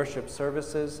of the worship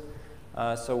services.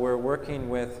 So we're working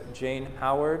with Jane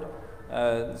Howard,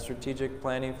 strategic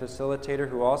planning facilitator,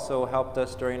 who also helped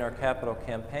us during our capital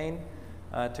campaign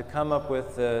to come up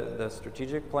with the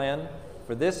strategic plan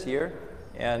for this year.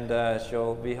 And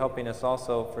she'll be helping us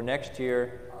also for next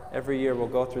year. Every year we'll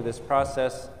go through this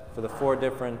process for the 4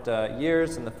 different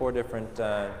years and the 4 different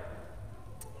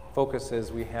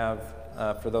focuses we have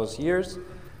for those years.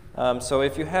 So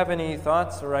if you have any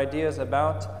thoughts or ideas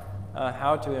about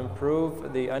how to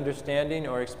improve the understanding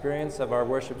or experience of our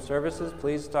worship services,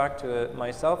 please talk to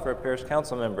myself or a parish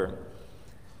council member.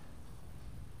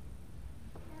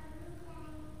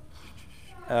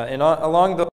 And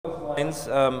along those lines,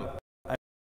 I'm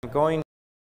going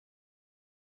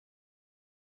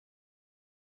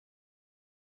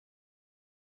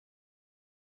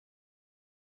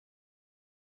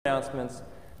announcements.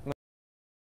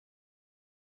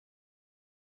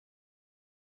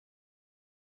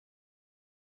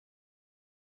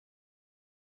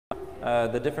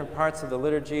 The different parts of the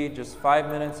liturgy, just 5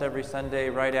 minutes every Sunday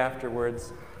right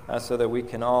afterwards, so that we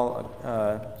can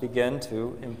all begin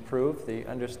to improve the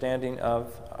understanding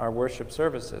of our worship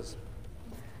services.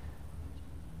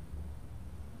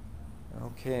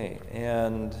 Okay,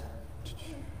 and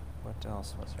what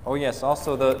else was there? Oh yes,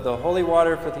 also the holy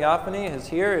water for Theophany is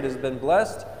here. It has been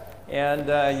blessed, and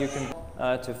you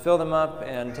can to fill them up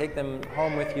and take them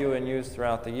home with you and use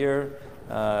throughout the year.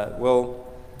 We'll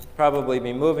probably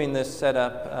be moving this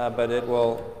setup, but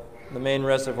the main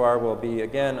reservoir will be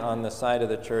again on the side of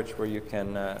the church where you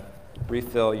can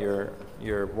refill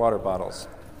your water bottles.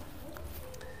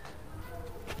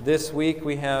 This week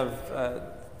we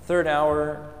have third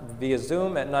hour via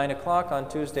Zoom at 9 o'clock on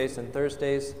Tuesdays and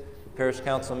Thursdays. The Parish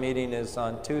Council meeting is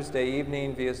on Tuesday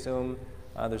evening via Zoom.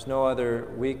 There's no other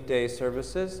weekday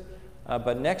services.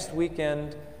 But next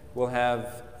weekend we'll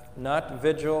have not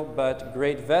vigil but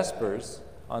great vespers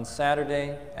on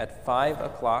Saturday at 5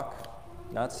 o'clock,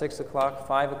 not 6 o'clock,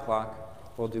 5 o'clock.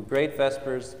 We'll do great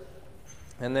vespers.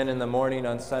 And then in the morning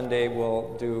on Sunday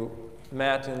we'll do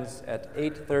matins at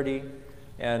 8:30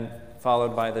 and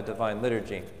followed by the Divine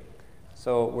Liturgy.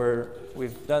 So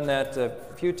we've done that a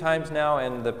few times now,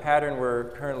 and the pattern we're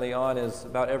currently on is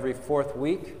about every 4th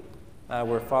week.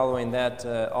 We're following that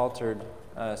altered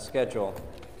schedule.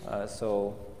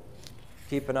 So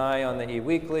keep an eye on the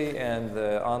e-weekly and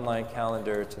the online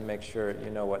calendar to make sure you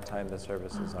know what time the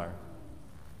services are.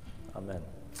 Amen.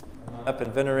 Up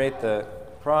and venerate the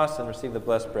cross and receive the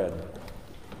blessed bread.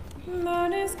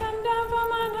 Lord is come down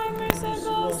from on high,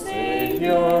 merciful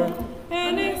Savior,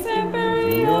 and accept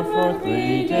burial for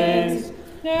 3 days.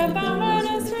 That thou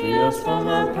mightest free us from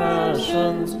our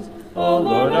passions. O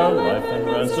Lord, our life and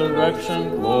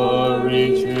resurrection,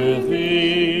 glory to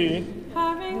thee.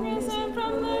 Having risen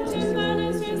from the tomb, that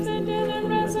is raised the dead and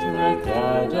resurrect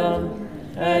Adam,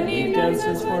 and Eve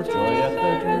dances for joy at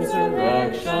the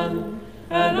resurrection,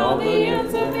 and all the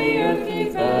ends of the earth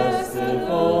keep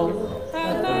festival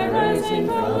at thy rising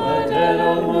from the dead,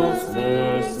 O most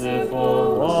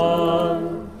merciful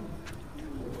one.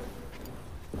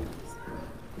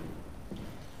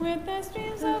 With the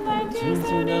streams of thy tears,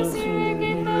 so does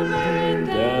irrigate the barren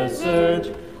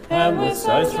desert, and with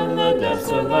sighs from the depths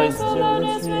of thy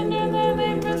stillness, render thy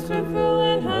labors fruitful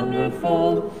and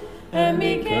hundredfold, and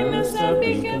became us a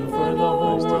beacon for the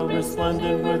whole world,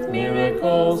 resplendent with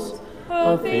miracles.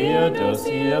 O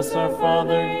Theodosius, our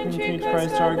Father, entreat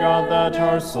Christ our God that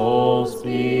our souls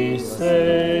be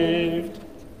saved.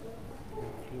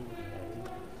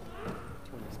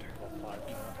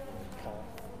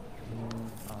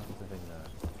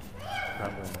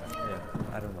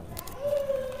 I don't know.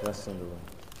 Bless in the room.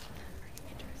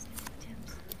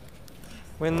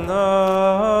 When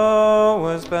thou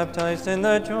was baptized in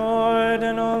the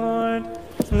Jordan, O Lord,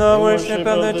 the worship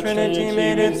of the Trinity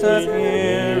made its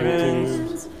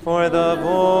appearance, for the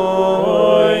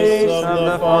voice of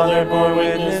the Father bore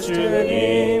witness to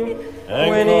thee,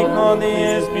 when he called thee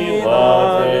his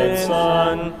beloved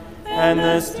Son, and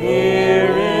the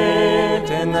Spirit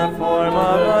in the form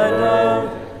of a dove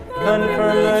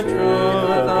confirmed the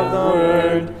truth of the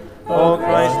Word. O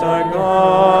Christ our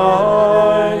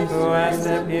God, who hast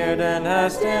appeared and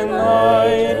hast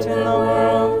enlightened the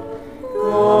world,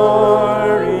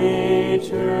 glory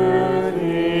to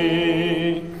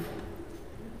thee.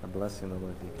 A blessing, the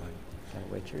Lord be upon you. Can I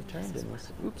wait your turn?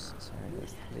 Oops, sorry.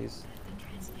 These,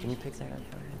 can you pick that up?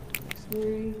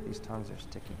 These tongues are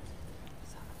sticky.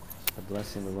 A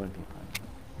blessing, the Lord be upon you.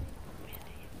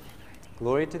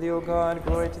 Glory to thee, O God,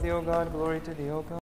 glory to thee, O God, glory to thee, O God.